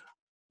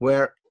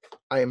where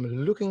I am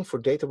looking for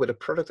data with a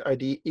product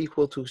ID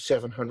equal to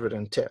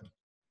 710.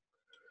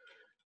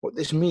 What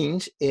this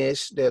means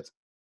is that,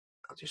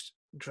 I'll just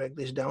drag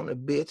this down a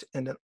bit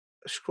and then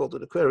scroll to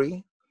the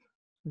query.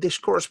 This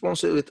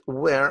corresponds with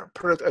where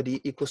product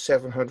ID equals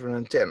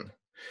 710.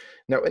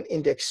 Now an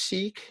index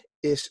seek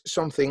is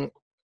something,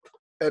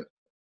 and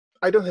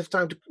I don't have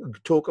time to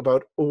talk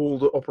about all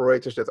the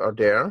operators that are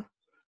there,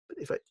 but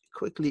if I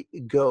quickly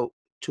go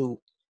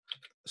to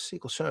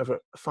SQL Server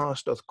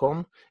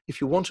fast.com, if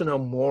you want to know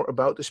more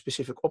about the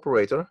specific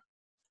operator,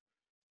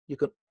 you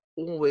can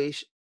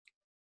always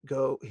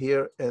go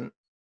here and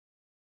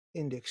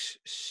index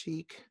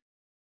seek,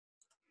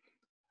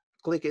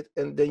 click it,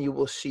 and then you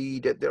will see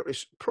that there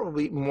is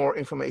probably more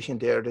information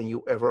there than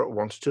you ever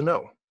want to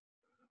know.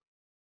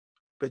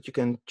 But you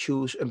can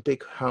choose and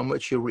pick how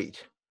much you read.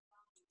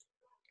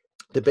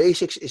 The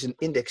basics is an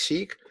index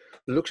seek,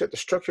 looks at the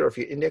structure of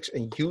your index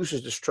and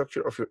uses the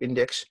structure of your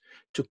index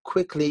to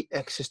quickly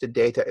access the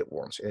data it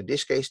wants. And in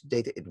this case, the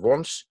data it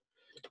wants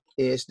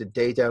is the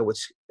data with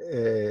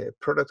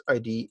product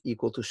ID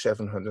equal to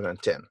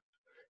 710.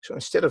 So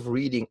instead of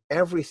reading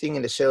everything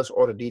in the sales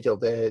order detail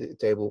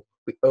table,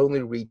 we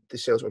only read the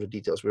sales order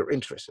details we're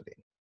interested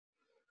in.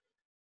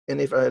 And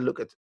if I look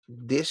at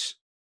this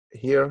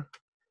here,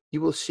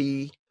 you will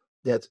see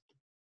that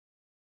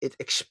it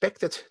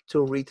expected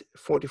to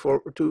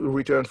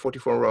return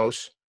 44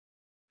 rows.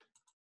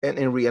 And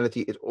in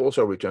reality, it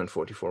also returned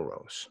 44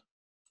 rows.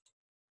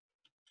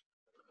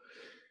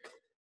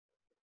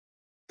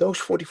 Those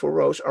 44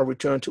 rows are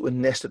returned to a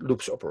nested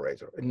loops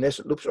operator. A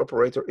nested loops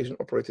operator is an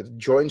operator that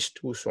joins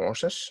two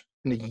sources,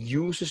 and it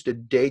uses the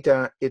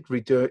data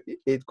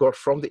it got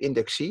from the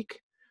index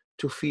seek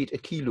to feed a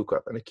key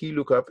lookup. And a key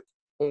lookup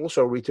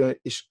also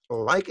is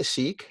like a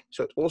seek,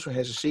 so it also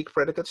has a seek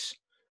predicates.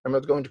 I'm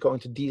not going to go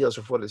into details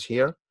of what is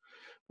here,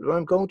 but what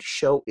I'm going to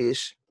show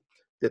is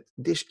that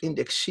this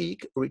index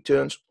seek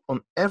returns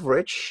on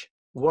average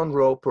 1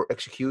 row per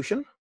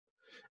execution,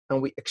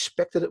 and we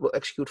expect that it will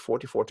execute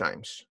 44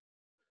 times.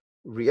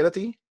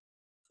 Reality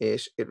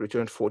is it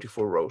returned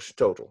 44 rows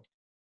total,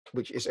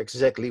 which is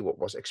exactly what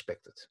was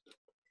expected.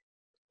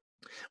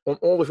 On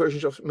all the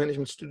versions of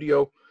Management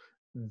Studio,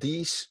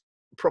 these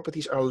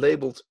properties are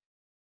labeled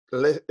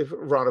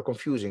rather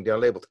confusing. They are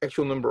labeled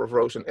actual number of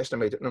rows and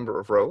estimated number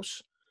of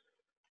rows,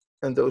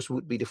 and those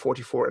would be the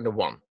 44 and the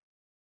 1.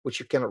 which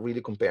you cannot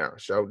really compare.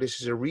 So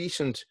this is a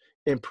recent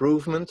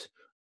improvement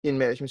in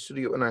Management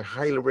Studio, and I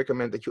highly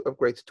recommend that you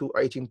upgrade to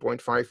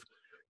 18.5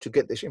 to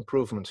get this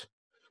improvement,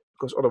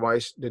 because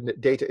otherwise the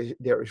data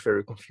there is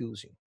very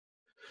confusing.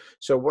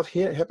 So what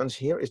here happens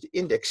here is the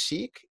index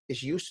seek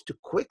is used to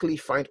quickly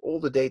find all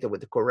the data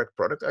with the correct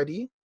product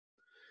ID.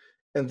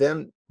 And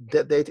then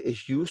that data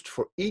is used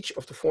for each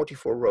of the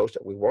 44 rows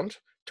that we want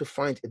to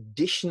find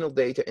additional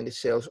data in the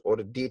sales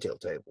order detail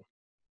table.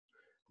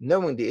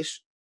 Knowing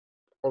this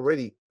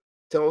already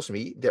tells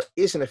me there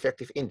is an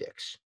effective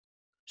index.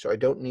 So I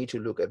don't need to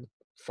look at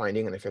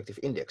finding an effective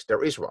index.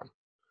 There is one.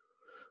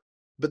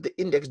 But the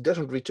index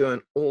doesn't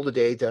return all the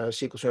data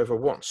SQL Server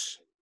wants.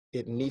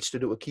 It needs to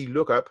do a key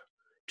lookup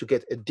to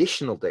get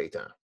additional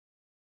data.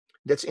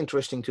 That's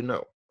interesting to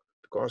know,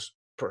 because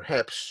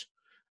perhaps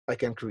I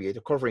can create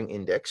a covering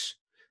index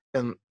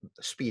and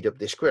speed up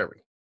this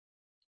query.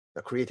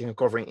 Now, creating a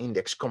covering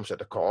index comes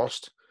at a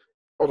cost.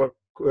 Other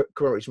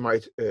queries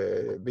might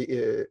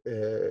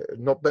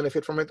not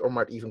benefit from it, or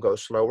might even go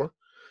slower.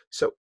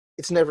 So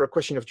it's never a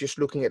question of just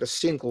looking at a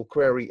single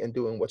query and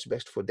doing what's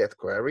best for that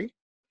query.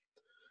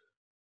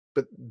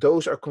 But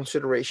those are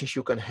considerations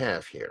you can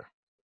have here.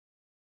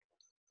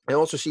 I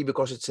also see,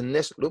 because it's a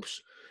nested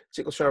loops,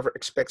 SQL Server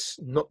expects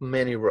not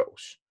many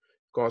rows,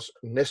 because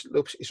nested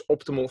loops is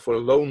optimal for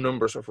low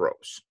numbers of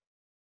rows.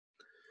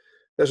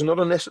 There's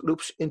another nested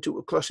loops into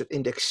a clustered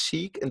index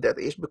seek, and that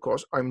is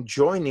because I'm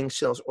joining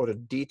sales order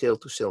detail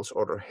to sales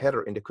order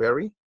header in the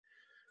query.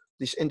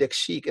 This index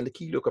seek and the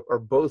key lookup are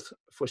both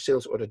for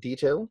sales order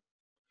detail.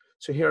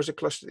 So here's a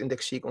clustered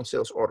index seek on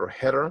sales order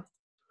header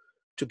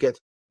to get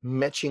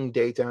matching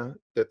data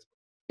that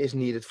is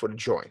needed for the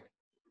join.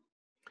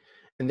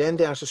 And then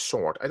there's a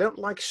sort. I don't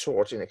like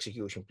sorts in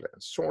execution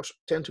plans. Sorts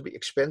tend to be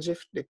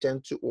expensive. They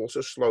tend to also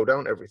slow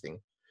down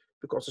everything,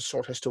 because the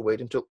sort has to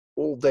wait until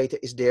all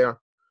data is there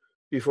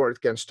before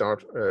it can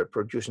start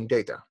producing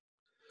data.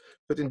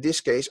 But in this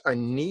case, I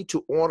need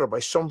to order by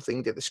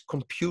something that is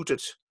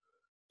computed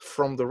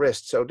from the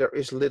rest. So there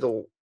is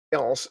little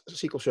else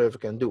SQL Server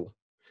can do.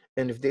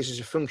 And if this is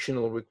a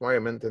functional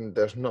requirement, then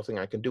there's nothing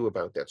I can do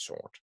about that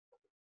sort.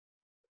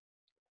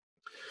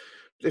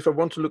 If I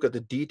want to look at the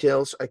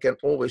details, I can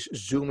always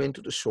zoom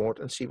into the sort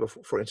and see,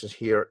 for instance,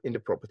 here in the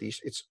properties,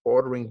 it's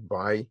ordering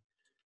by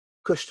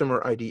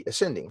customer ID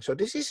ascending. So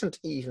this isn't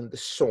even the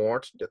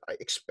sort that I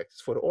expected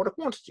for the order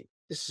quantity.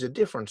 This is a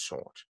different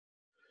sort.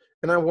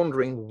 And I'm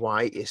wondering,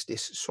 why is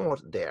this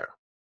sort there?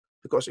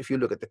 Because if you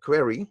look at the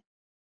query,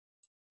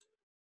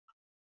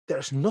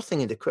 there's nothing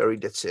in the query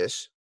that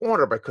says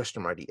order by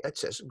customer ID. It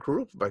says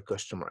group by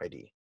customer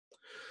ID.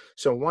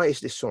 So why is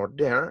this sort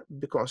there?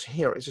 Because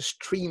here is a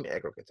stream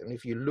aggregate. And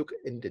if you look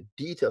in the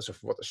details of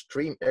what a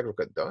stream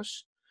aggregate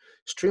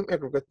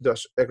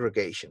does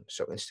aggregation.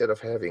 So instead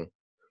of having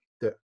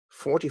the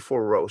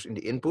 44 rows in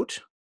the input,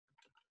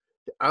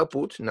 the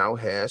output now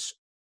has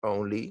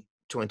only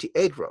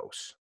 28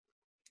 rows,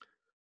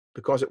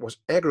 because it was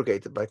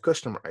aggregated by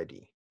customer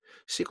ID.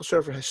 SQL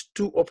Server has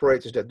two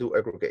operators that do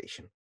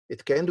aggregation.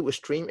 It can do a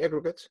stream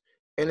aggregate,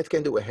 and it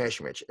can do a hash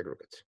match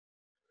aggregate.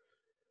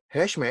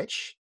 Hash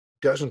match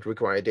doesn't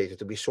require data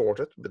to be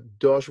sorted, but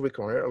does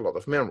require a lot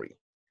of memory.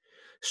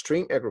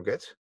 Stream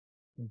aggregate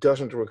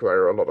doesn't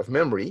require a lot of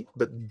memory,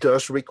 but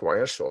does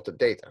require sorted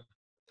data.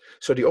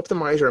 So the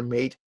optimizer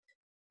made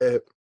a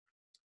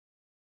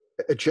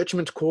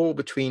judgment call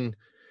between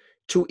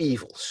two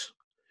evils.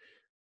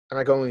 Am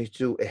I going to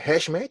do a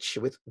hash match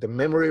with the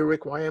memory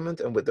requirement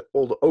and with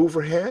all the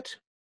overhead?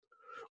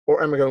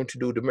 Or am I going to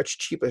do the much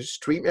cheaper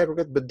stream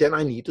aggregate, but then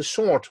I need to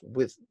sort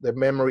with the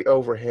memory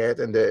overhead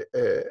and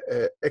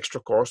the extra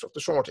cost of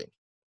the sorting?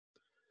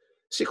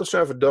 SQL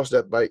Server does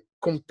that by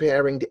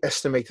comparing the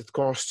estimated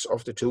costs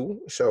of the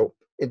two. So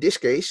in this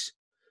case,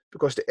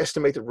 because the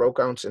estimated row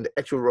counts and the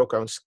actual row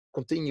counts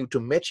continue to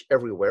match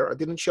everywhere, I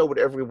didn't show it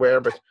everywhere,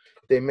 but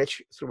they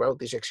match throughout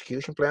this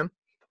execution plan.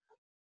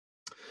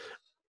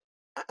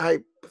 I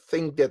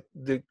think that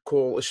the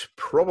call is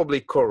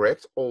probably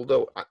correct,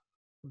 although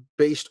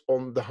based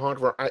on the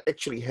hardware I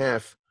actually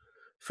have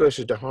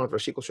versus the hardware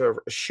SQL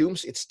Server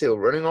assumes it's still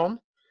running on,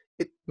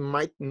 it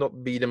might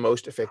not be the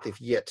most effective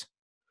yet.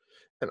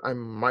 And I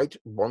might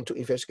want to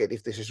investigate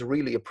if this is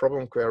really a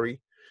problem query,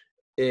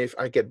 if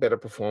I get better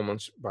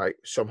performance by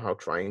somehow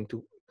trying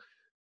to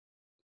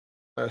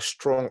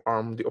strong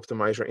arm the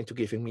optimizer into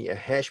giving me a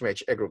hash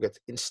match aggregate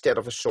instead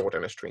of a sort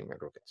and a stream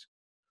aggregate.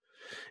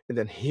 And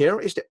then here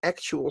is the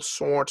actual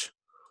sort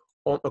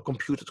on a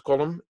computed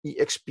column,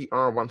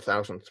 EXPR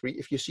 1003.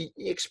 If you see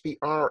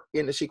EXPR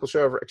in the SQL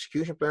Server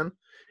execution plan,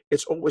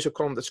 it's always a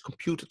column that's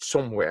computed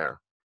somewhere.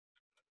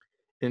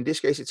 In this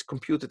case, it's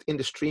computed in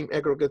the stream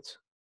aggregate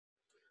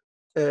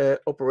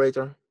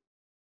operator,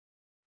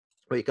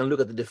 where you can look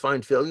at the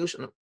defined values,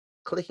 and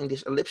clicking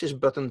this ellipsis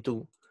button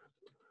to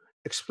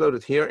explode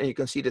it here, and you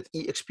can see that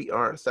EXPR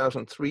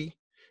 1003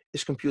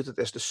 is computed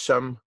as the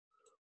sum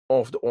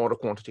of the order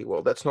quantity.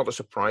 Well, that's not a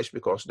surprise,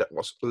 because that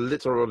was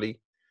literally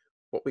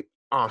what we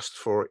asked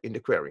for in the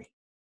query.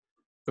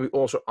 We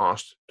also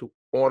asked to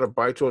order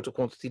by total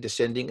quantity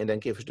descending and then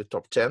give us the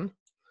top 10.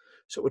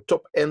 So a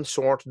top n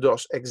sort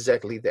does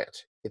exactly that.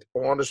 It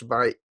orders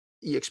by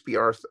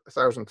EXPR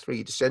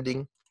 1003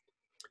 descending,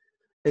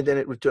 and then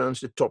it returns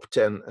the top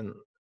 10, and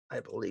I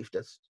believe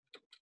that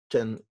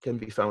 10 can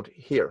be found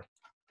here.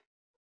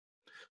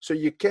 So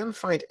you can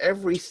find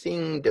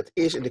everything that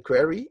is in the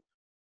query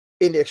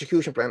in the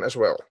execution plan as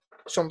well.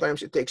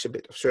 Sometimes it takes a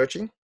bit of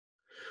searching.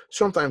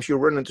 Sometimes you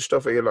run into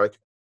stuff where you're like,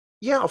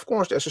 yeah, of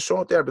course, there's a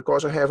sort there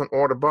because I have an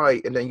order by,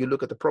 and then you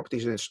look at the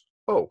properties and it's,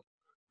 oh,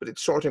 but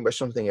it's sorting by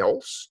something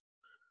else.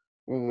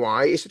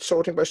 Why is it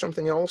sorting by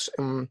something else?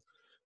 And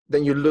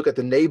then you look at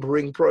the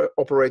neighboring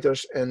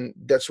operators, and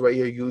that's where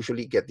you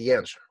usually get the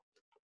answer.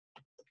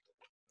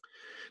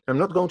 I'm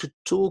not going to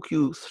talk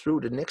you through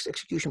the next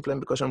execution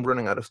plan because I'm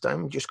running out of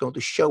time. I'm just going to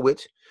show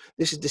it.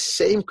 This is the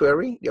same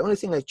query. The only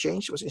thing I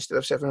changed was instead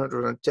of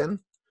 710,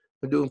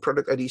 I'm doing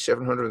product ID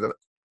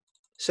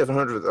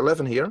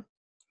 711 here.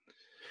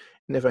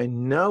 And if I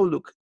now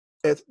look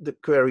at the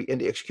query in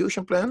the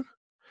execution plan,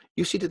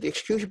 you see that the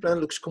execution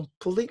plan looks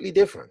completely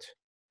different.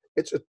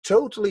 It's a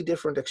totally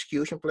different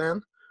execution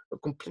plan.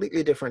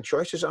 Completely different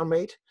choices are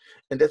made,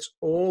 and that's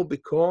all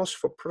because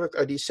for product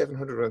ID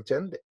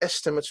 710, the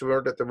estimates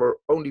were that there would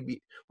only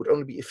be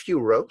a few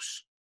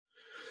rows,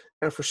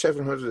 and for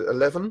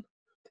 711,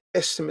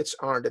 estimates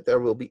are that there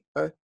will be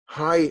a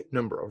high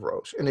number of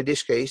rows. And in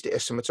this case, the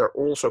estimates are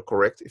also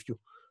correct. If you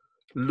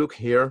look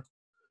here,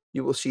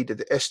 you will see that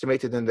the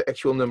estimated and the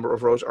actual number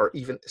of rows are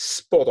even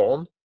spot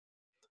on.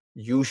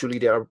 Usually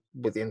they are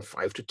within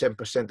 5 to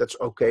 10%. That's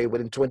okay.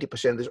 Within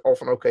 20% is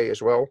often okay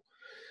as well.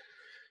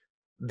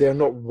 They're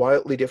not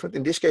wildly different.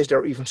 In this case,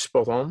 they're even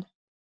spot on.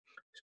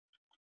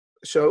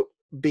 So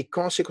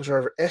because SQL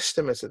Server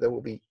estimates that there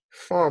will be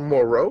far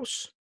more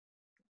rows,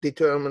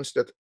 determines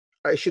that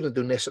I shouldn't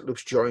do nested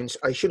loops joins.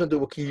 I shouldn't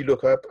do a key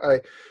lookup. I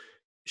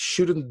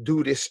shouldn't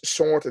do this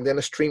sort and then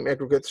a stream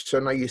aggregate. So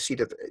now you see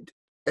that it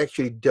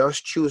actually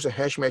does choose a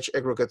hash match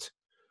aggregate.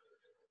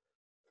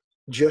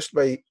 Just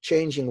by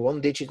changing one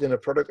digit in a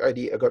product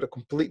ID, I got a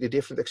completely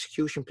different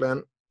execution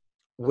plan,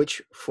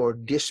 which for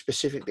this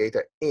specific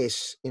data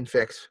is in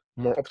fact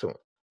more optimal.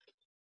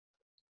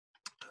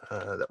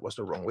 That was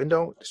the wrong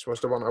window. This was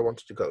the one I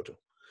wanted to go to.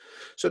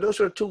 So those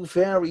were two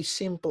very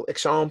simple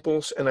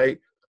examples, and I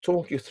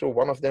talked you through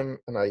one of them,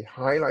 and I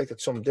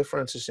highlighted some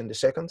differences in the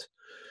second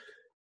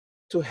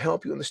to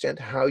help you understand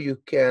how you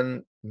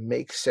can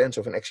make sense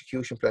of an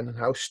execution plan and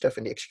how stuff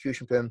in the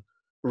execution plan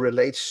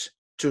relates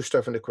to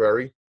stuff in the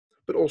query,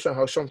 but also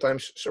how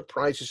sometimes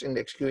surprises in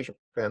the execution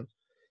plan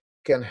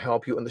can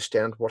help you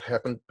understand what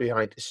happened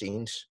behind the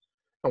scenes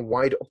and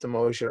why the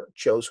optimizer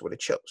chose what it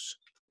chose.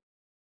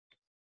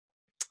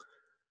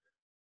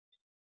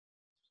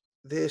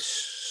 This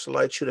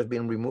slide should have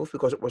been removed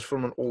because it was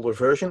from an older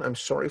version. I'm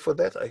sorry for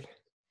that. I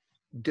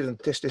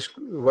didn't test this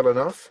well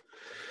enough.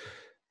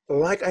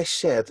 Like I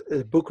said,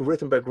 a book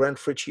written by Grant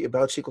Fritchie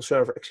about SQL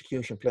Server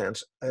execution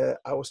plans.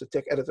 I was the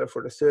tech editor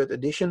for the 3rd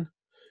edition.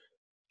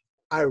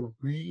 I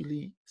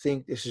really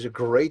think this is a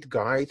great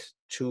guide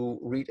to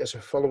read as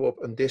a follow-up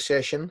on this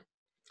session,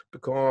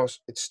 because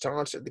it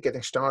starts at the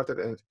getting started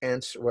and it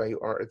ends where you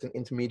are at an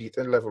intermediate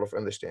level of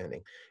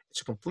understanding.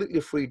 It's a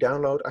completely free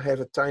download. I have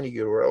a tiny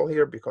URL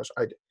here because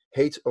I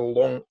hate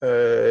long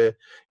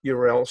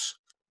URLs.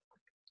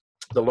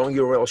 The long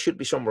URL should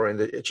be somewhere in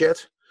the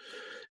chat.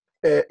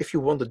 If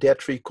you want the dead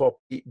tree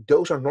copy,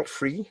 those are not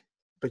free,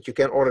 but you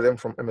can order them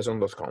from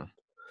Amazon.com.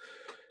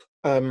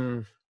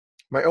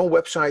 My own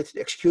website, the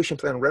execution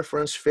plan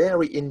reference,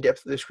 very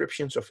in-depth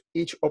descriptions of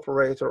each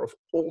operator, of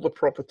all the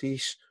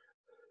properties.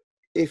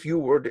 If you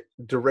were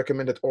the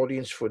recommended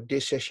audience for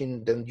this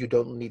session, then you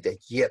don't need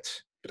that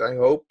yet. But I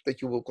hope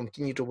that you will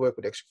continue to work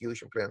with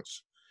execution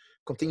plans,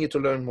 continue to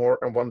learn more,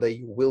 and one day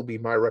you will be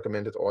my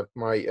recommended or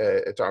my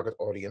target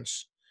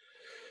audience.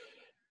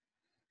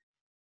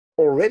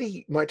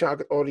 Already, my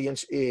target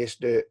audience is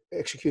the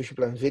execution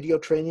plan video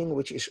training,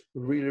 which is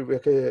really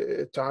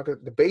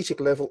target. The basic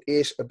level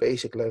is a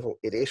basic level.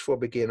 It is for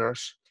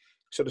beginners.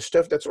 So the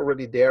stuff that's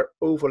already there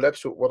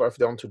overlaps with what I've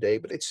done today,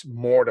 but it's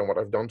more than what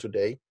I've done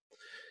today.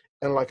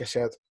 And like I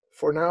said,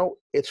 for now,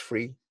 it's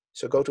free.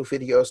 So go to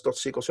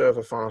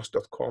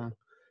videos.sqlserverfast.com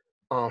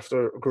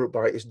after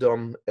GroupBy is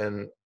done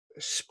and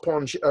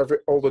sponge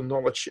all the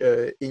knowledge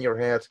in your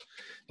head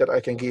that I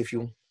can give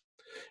you.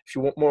 If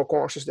you want more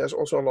courses, there's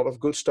also a lot of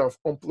good stuff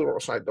on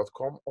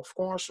pluralsight.com. Of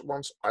course,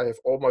 once I have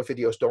all my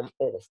videos done,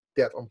 all of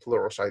that on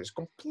Pluralsight is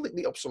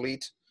completely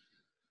obsolete.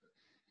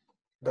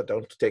 But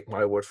don't take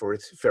my word for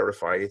it.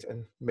 Verify it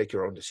and make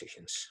your own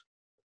decisions.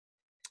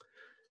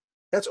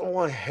 That's all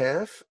I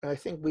have. I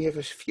think we have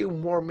a few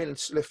more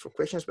minutes left for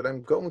questions, but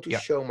I'm going to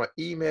show my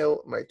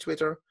email, my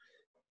Twitter,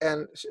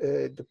 and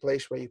the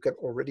place where you can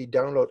already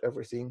download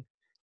everything.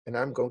 And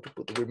I'm going to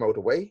put the remote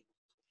away.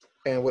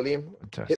 And William, hit